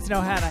these kids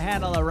know how to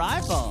handle a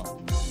rifle.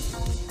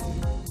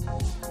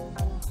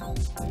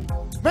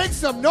 Make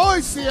some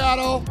noise,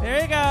 Seattle.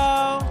 There you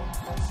go.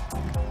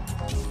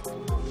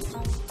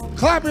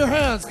 Clap your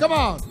hands. Come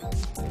on.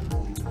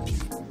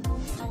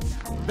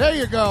 There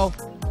you go.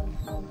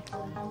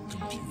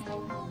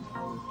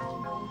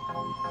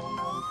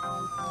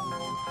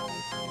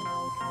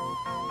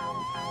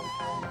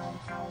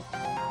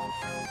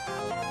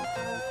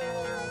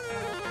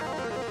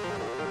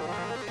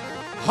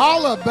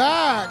 Holla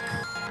back.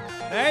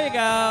 There you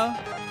go.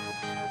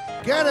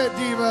 Get it,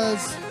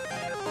 divas.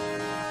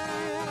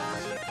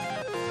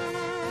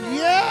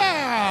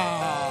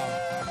 Yeah.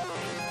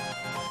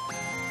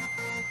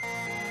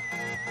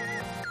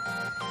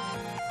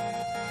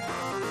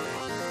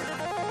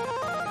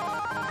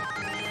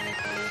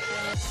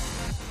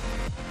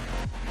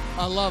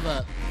 I love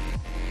it.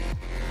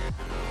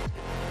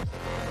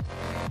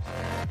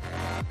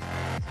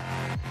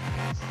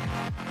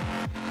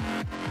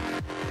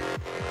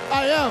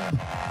 I am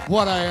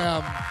what I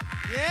am.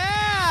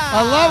 Yeah.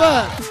 I love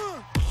it.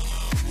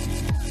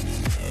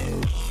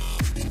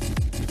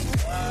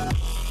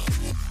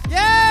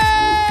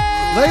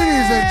 Yay!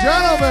 Ladies and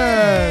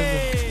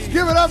gentlemen,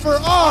 give it up for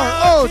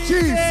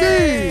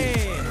ROTC.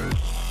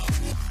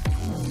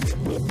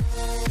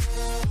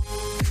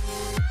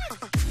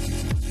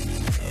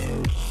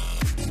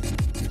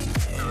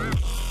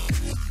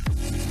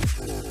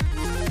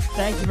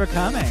 Thank you for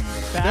coming.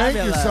 Thank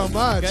you Fabulous. so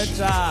much. Good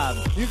job.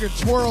 You can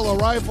twirl a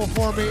rifle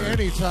for me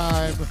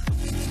anytime.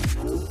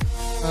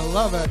 I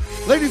love it.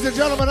 Ladies and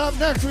gentlemen, up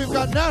next we've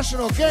got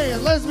National Gay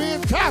and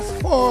Lesbian Task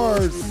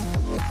Force.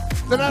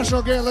 The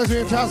National Gay and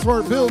Lesbian Task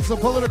Force builds the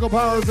political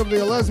powers of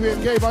the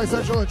lesbian, gay,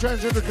 bisexual, and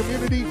transgender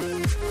community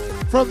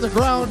from the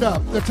ground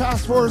up. The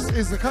task force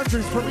is the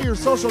country's premier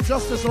social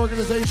justice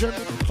organization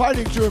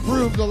fighting to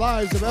improve the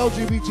lives of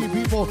LGBT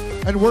people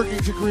and working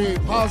to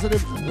create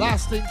positive,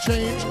 lasting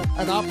change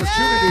and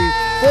opportunity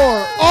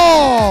for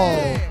all.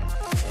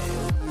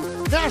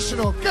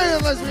 National Gay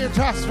and Lesbian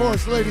Task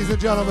Force, ladies and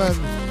gentlemen.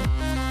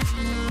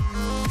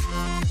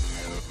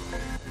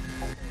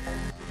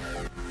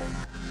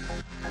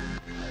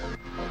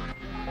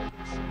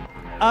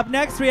 Up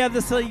next, we have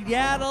the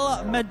Seattle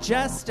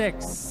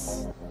Majestics.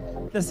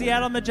 The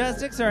Seattle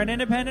Majestics are an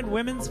independent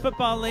women's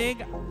football league,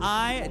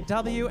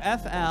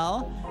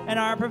 IWFL, and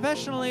are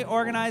professionally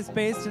organized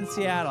based in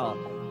Seattle,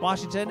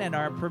 Washington, and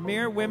are a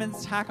premier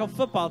women's tackle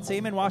football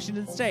team in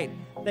Washington State.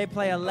 They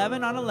play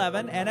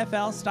 11-on-11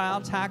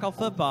 NFL-style tackle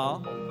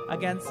football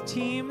against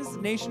teams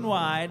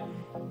nationwide.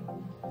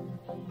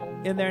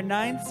 In their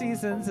 9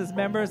 seasons as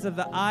members of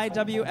the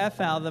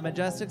IWFL, the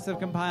Majestics have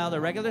compiled a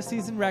regular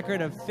season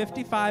record of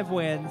 55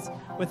 wins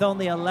with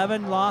only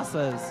 11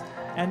 losses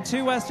and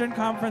 2 Western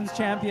Conference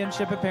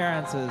Championship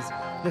appearances.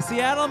 The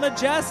Seattle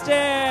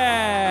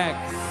Majestics!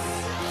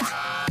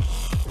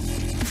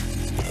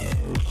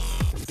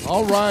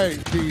 All right,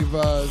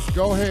 divas,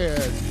 go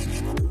ahead.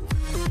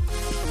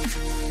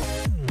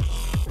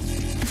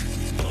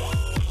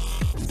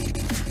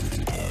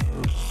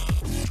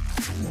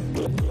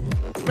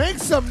 Make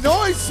some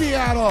noise,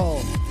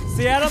 Seattle.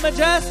 Seattle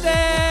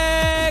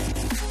Majestic.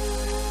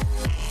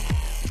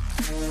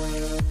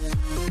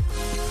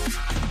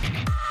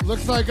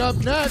 Looks like up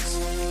next,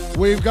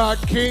 we've got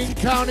King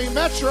County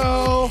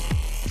Metro.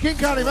 King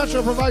County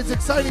Metro provides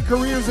exciting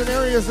careers in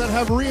areas that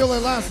have real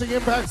and lasting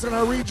impacts in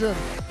our region.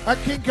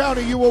 At King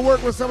County, you will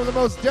work with some of the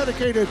most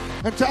dedicated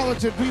and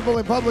talented people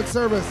in public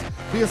service.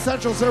 The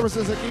essential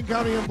services that King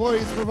County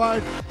employees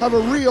provide have a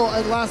real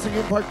and lasting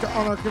impact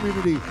on our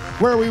community.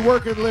 Where we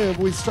work and live,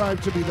 we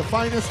strive to be the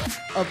finest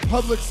of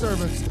public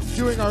servants,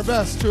 doing our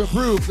best to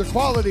improve the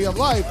quality of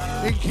life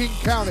in King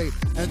County.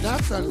 And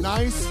that's a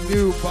nice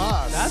new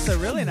bus. That's a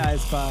really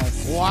nice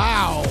bus.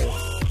 Wow.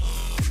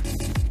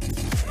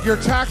 Your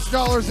tax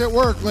dollars at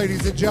work,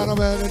 ladies and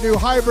gentlemen. A new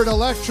hybrid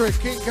electric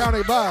King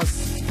County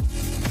bus.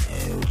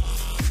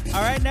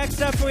 All right,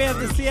 next up we have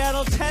the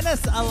Seattle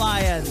Tennis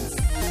Alliance.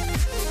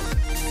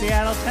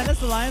 Seattle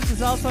Tennis Alliance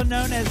is also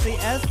known as the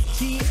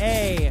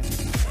STA.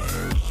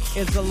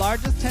 It's the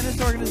largest tennis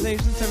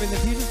organization serving the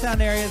Puget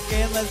Sound area's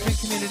gay and lesbian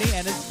community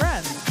and its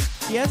friends.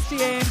 The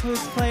STA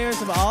includes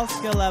players of all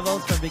skill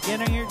levels from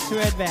beginner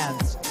to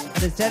advanced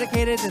and is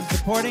dedicated in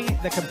supporting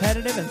the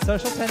competitive and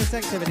social tennis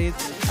activities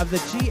of the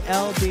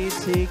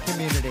GLBT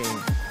community.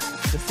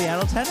 The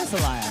Seattle Tennis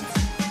Alliance.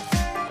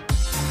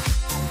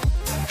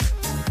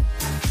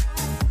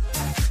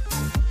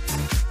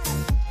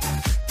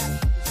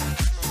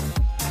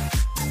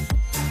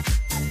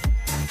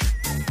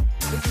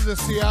 This is the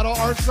Seattle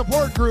Art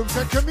Support Groups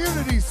and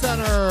Community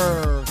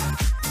Center.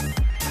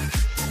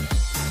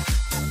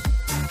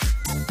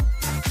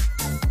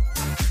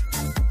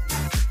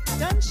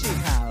 Dunshee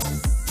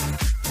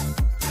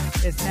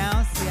House is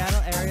now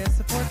Seattle Area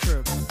Support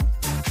Group.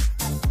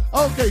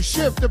 Okay,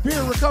 Shift, the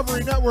Peer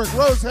Recovery Network,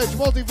 Rosehedge,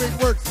 Multi-Faith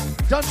Works,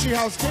 Dunshee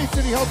House,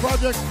 K-City Health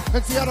Project,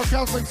 and Seattle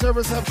Counseling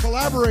Service have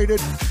collaborated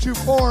to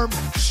form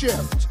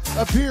Shift,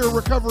 a peer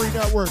recovery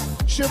network.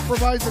 Shift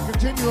provides a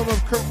continuum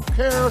of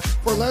care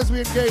for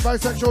lesbian, gay,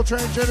 bisexual,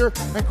 transgender,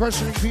 and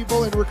questioning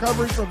people in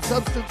recovery from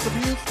substance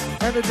abuse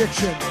and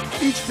addiction.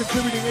 Each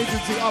contributing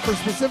agency offers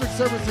specific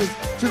services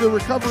to the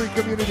recovery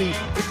community,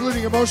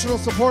 including emotional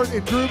support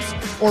in groups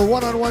or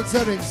one-on-one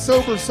settings,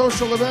 sober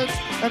social events,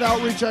 and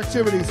outreach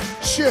activities.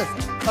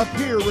 Shift, a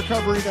peer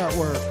recovery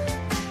network.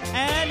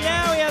 And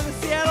now we have the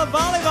Seattle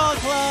Volleyball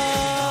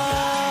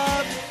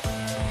Club.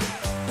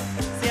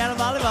 Seattle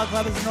Volleyball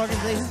Club is an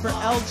organization for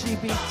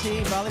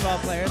LGBT volleyball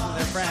players and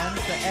their friends.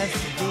 The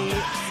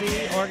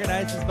SVC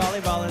organizes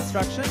volleyball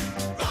instruction,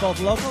 both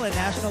local and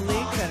national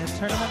leagues, and in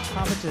tournament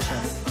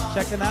competitions.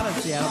 Check them out at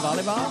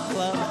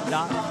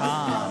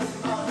seattlevolleyballclub.com.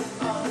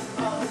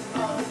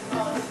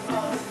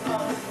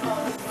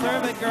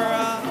 Serve it,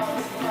 girl.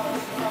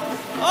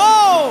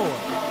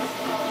 Oh!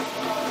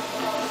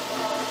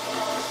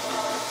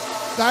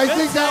 I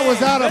think that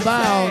was out of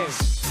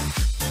bounds.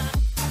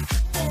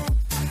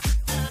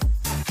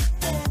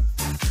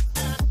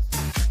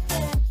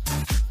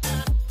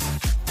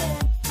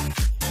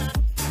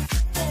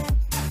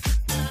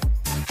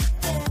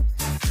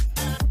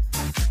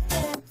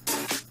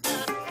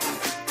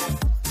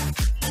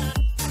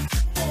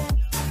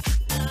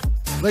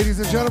 Ladies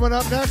and gentlemen,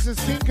 up next is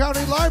King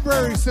County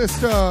Library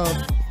System.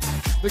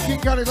 The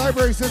King County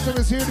Library System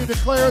is here to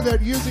declare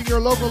that using your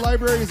local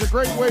library is a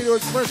great way to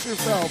express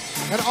yourself.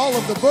 And all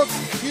of the books,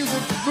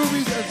 music,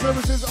 movies, and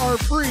services are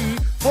free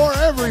for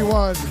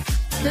everyone.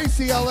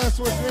 KCLS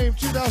was named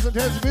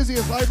 2010's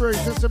busiest library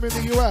system in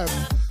the U.S.,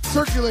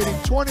 circulating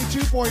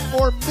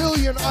 22.4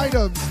 million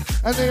items,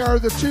 and they are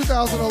the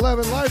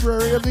 2011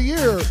 Library of the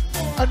Year,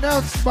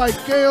 announced by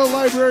Gale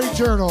Library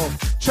Journal.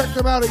 Check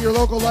them out at your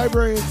local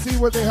library and see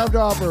what they have to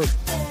offer.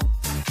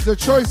 The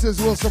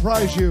choices will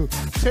surprise you.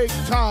 Take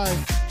time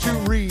to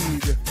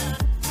read.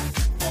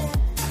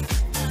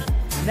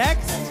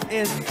 Next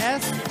is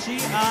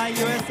SGI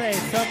USA.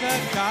 Soka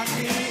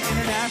Gandhi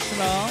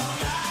International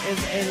is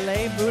a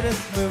lay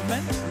Buddhist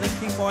movement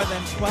linking more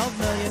than 12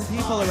 million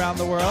people around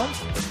the world.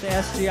 The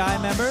SGI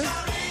members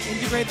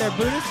integrate their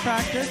Buddhist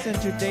practice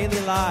into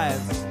daily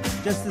lives.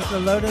 Just as the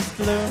lotus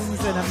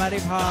blooms in a muddy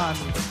pond,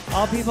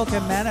 all people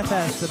can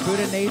manifest the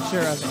Buddha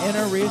nature of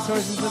inner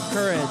resources of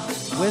courage,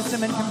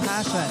 wisdom, and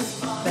compassion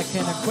that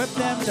can equip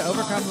them to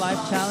overcome life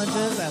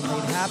challenges and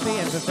lead happy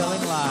and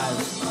fulfilling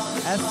lives.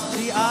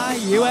 SGI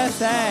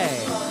USA.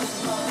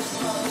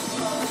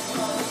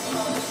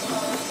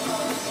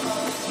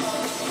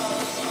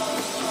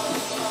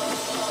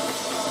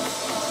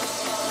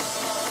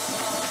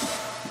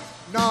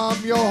 Nam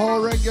Yoho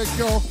Renge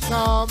Kyo,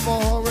 Nam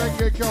Yoho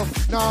Renge Kyo,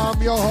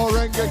 Nam Yoho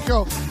Renge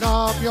Kyo,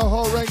 Nam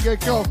Yoho Renge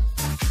Kyo.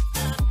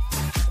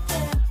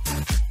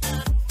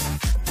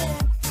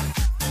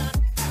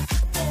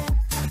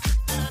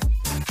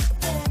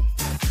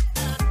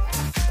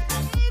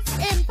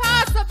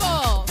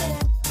 Impossible!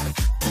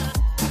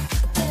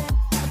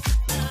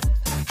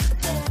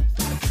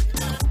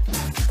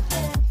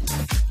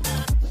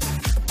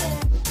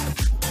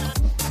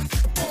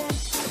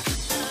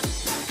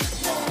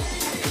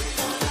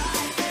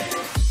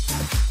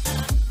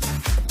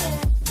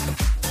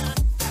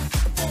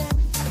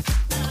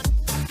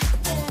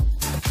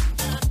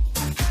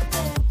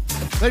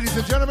 Ladies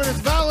and gentlemen,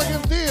 it's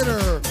Balogun Theater.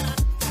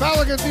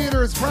 Balogun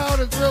Theater is proud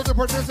and thrilled to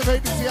participate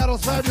in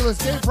Seattle's fabulous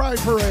Gay Pride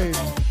Parade.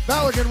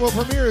 Balogun will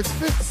premiere its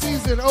 5th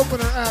season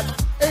opener at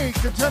a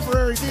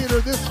contemporary theater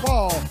this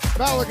fall.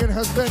 Balogun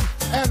has been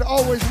and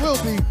always will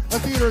be a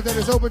theater that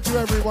is open to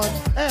everyone,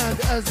 and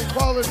as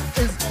equality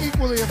is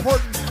equally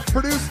important,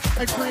 produce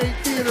and create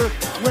theater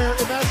where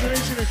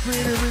imagination and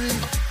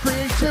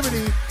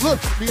creativity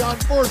looks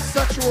beyond forced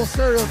sexual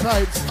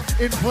stereotypes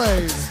in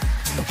plays.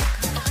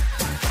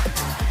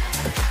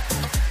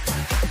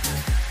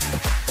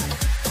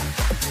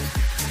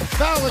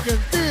 Balogun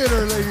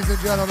Theater, ladies and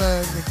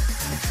gentlemen.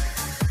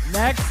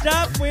 Next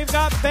up, we've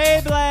got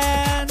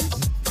Babeland.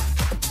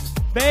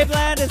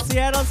 Babeland is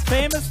Seattle's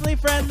famously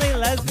friendly,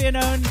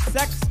 lesbian-owned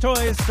sex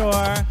toy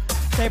store.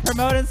 They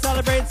promote and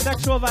celebrate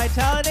sexual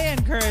vitality,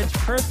 encourage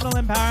personal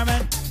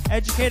empowerment,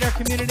 educate our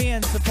community,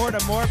 and support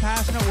a more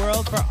passionate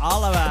world for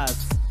all of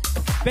us.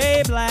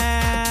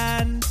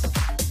 Babeland.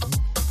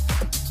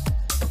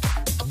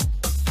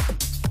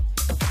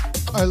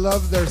 I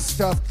love their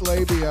stuffed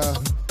labia.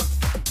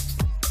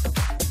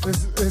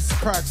 This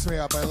cracks me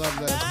up. I love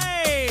this.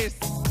 Nice.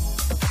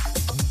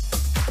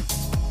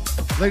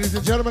 Ladies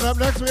and gentlemen, up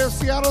next we have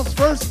Seattle's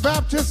First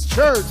Baptist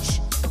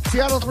Church.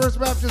 Seattle's First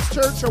Baptist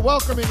Church, a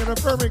welcoming and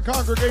affirming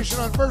congregation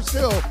on First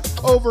Hill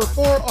over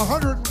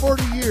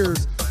 140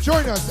 years.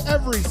 Join us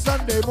every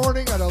Sunday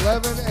morning at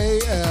 11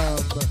 a.m.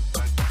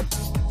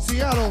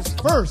 Seattle's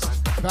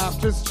First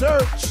Baptist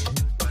Church.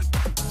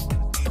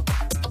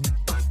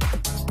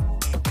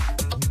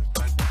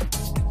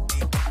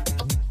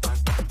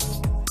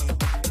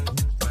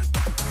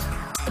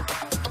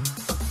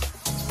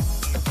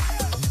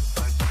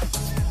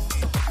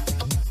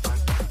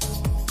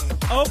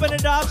 Open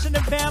Adoption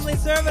and Family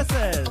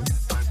Services.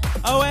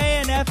 OA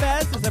and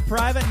FS is a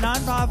private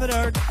nonprofit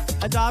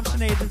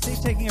adoption agency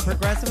taking a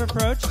progressive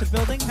approach to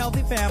building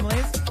healthy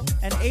families.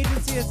 An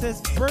agency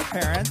assists birth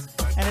parents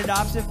and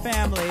adoptive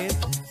families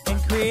in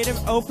creative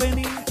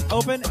open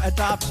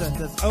adoptions.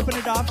 That's Open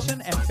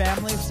Adoption and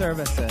Family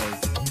Services.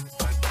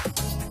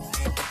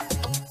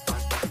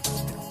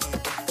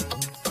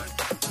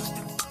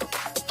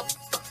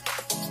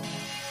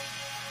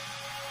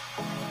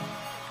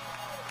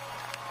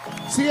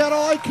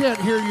 Seattle, I can't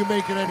hear you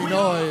making any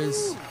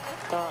noise.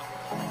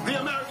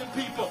 The American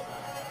people.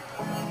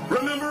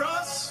 Remember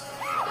us?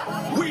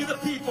 We the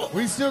people.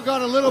 We still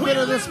got a little bit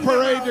of this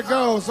parade to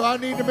go, so I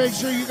need to make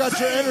sure you got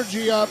your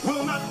energy up.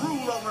 Will not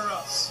rule over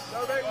us.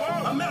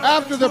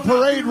 After the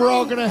parade, we're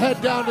all going to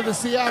head down to the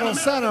Seattle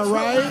Center,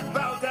 right?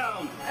 Bow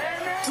down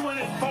to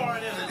any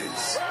foreign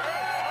entities.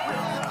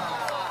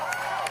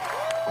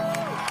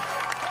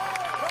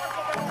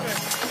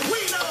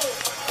 We know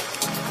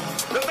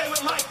that they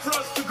would like for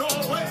us to go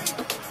away.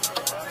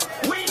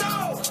 We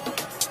know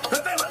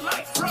that they would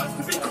like for us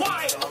to be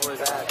quiet.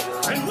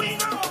 And we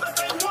know that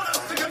they want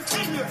us to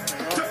continue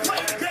to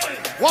play the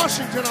game.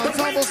 Washington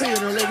Ensemble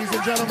Theater, ladies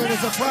and gentlemen, is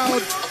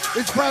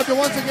proud to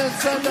once again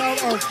send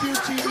out our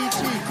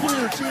QTET,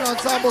 Queer Teen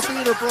Ensemble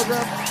Theater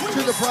program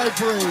to the Pride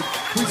Parade.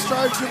 We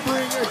strive to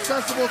bring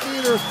accessible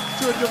theater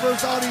to a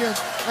diverse audience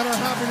and are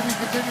happy to be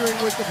continuing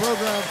with the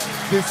program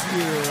this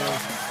year.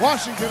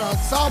 Washington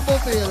Ensemble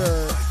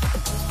Theater.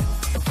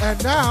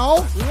 And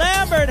now,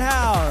 Lambert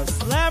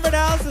House. Lambert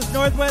House is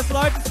Northwest's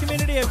largest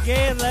community of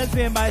gay and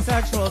lesbian,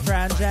 bisexual,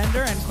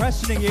 transgender, and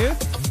questioning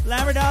youth.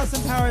 Lambert House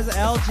empowers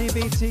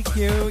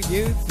LGBTQ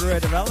youth through a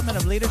development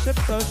of leadership,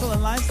 social,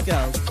 and life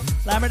skills.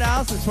 Lambert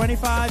House has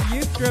 25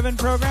 youth-driven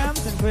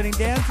programs, including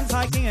dances,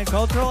 hiking, and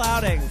cultural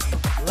outings.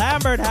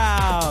 Lambert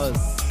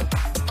House.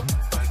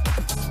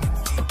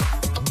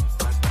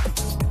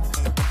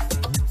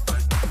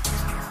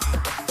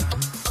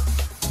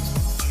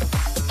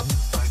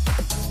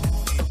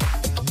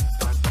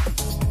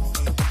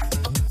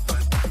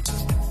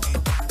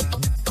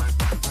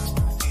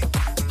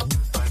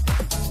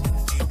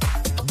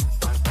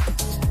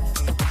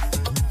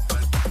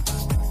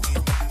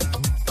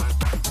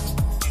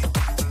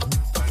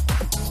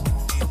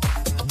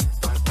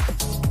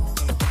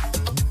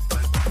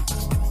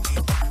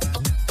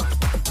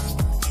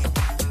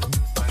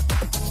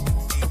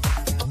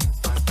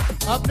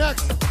 up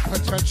next,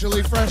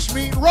 Potentially Fresh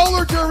Meat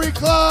Roller Derby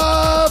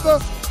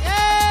Club.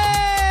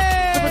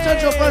 Yay! The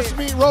Potential Fresh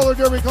Meat Roller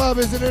Derby Club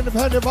is an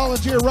independent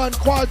volunteer-run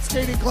quad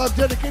skating club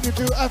dedicated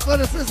to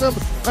athleticism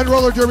and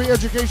roller derby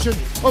education,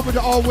 open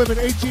to all women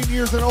 18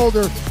 years and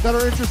older that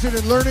are interested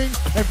in learning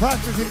and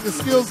practicing the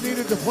skills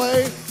needed to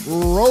play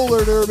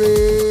roller derby.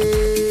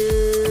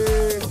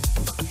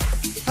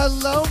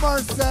 Hello,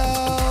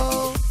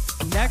 Marcel.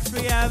 Next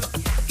we have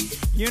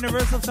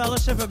Universal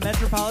Fellowship of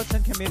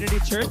Metropolitan Community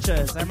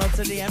Churches, Emerald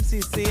City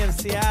MCC of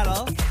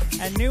Seattle,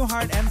 and New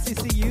Heart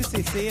MCC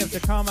UCC of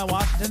Tacoma,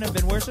 Washington have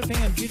been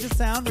worshiping in Puget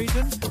Sound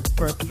region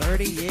for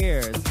 30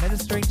 years,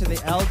 ministering to the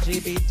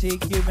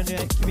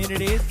LGBTQ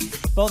communities.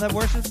 Both have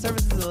worship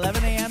services at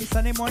 11 a.m.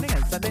 Sunday morning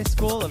and Sunday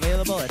school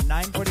available at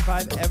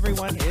 9:45.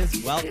 Everyone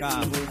is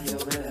welcome.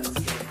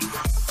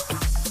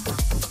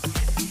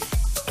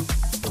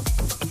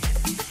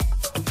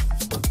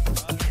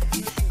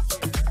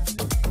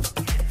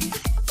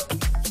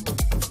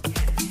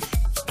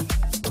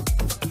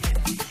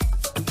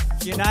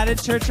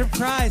 United Church of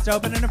Christ,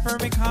 open and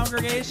affirming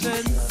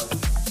congregations.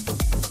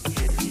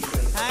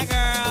 Hi,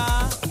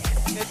 girl.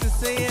 Good to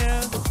see you.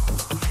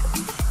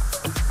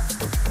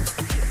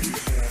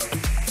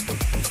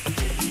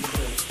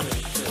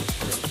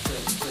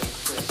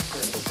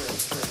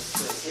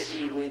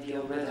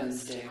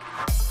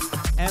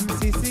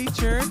 MCC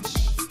Church.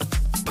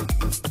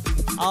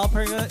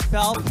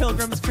 All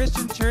Pilgrims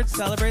Christian Church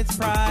celebrates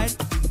Pride.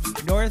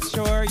 North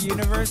Shore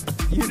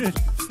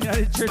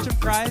United Church of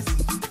Christ.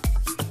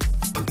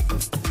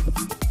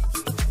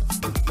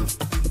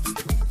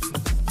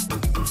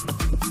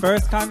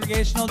 First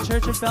Congregational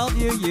Church of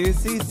Bellevue,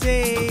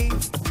 UCC.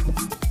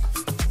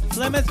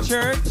 Plymouth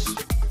Church,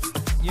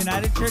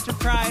 United Church of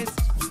Christ.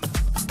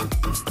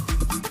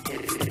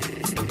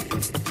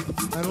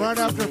 And right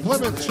after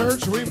Plymouth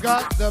Church, we've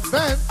got the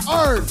Bent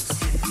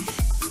Arts.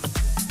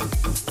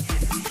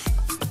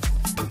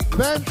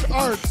 Bent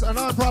Arts, a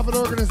nonprofit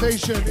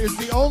organization, is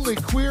the only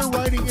queer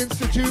writing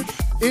institute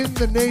in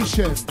the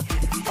nation.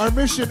 Our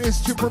mission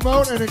is to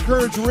promote and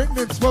encourage written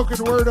and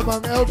spoken word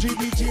among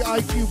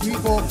LGBTIQ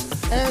people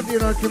and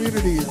in our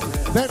communities.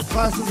 Bent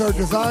classes are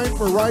designed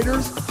for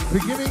writers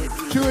beginning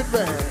to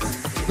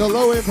advance. The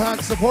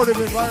low-impact, supportive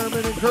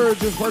environment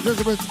encourages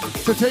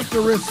participants to take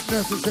the risks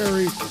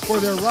necessary for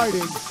their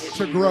writing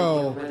to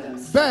grow.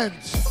 Bent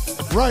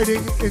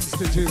Writing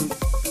Institute.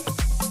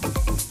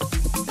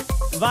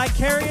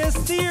 Vicarious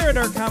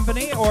Theater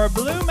Company or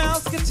Blue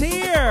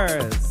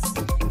Mouseketeers.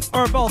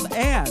 Or both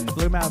and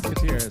Blue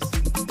Mouseketeers.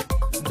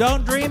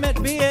 Don't dream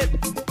it, be it.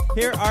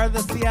 Here are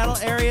the Seattle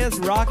area's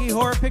Rocky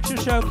Horror Picture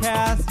Show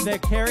cast,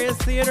 Vicarious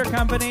Theater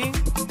Company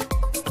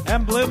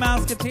and Blue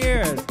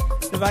Mouseketeers.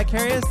 The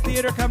Vicarious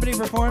Theater Company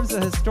performs the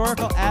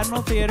historical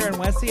Admiral Theater in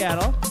West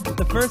Seattle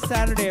the first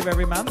Saturday of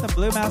every month, and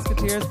Blue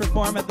Mouseketeers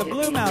perform at the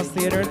Blue Mouse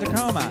Theater in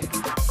Tacoma,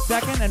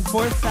 second and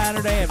fourth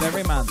Saturday of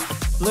every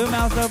month. Blue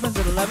Mouse opens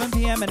at 11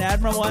 p.m. and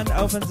Admiral 1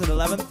 opens at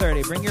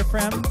 11:30. Bring your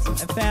friends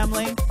and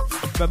family,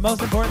 but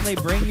most importantly,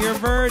 bring your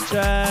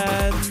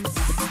virgins.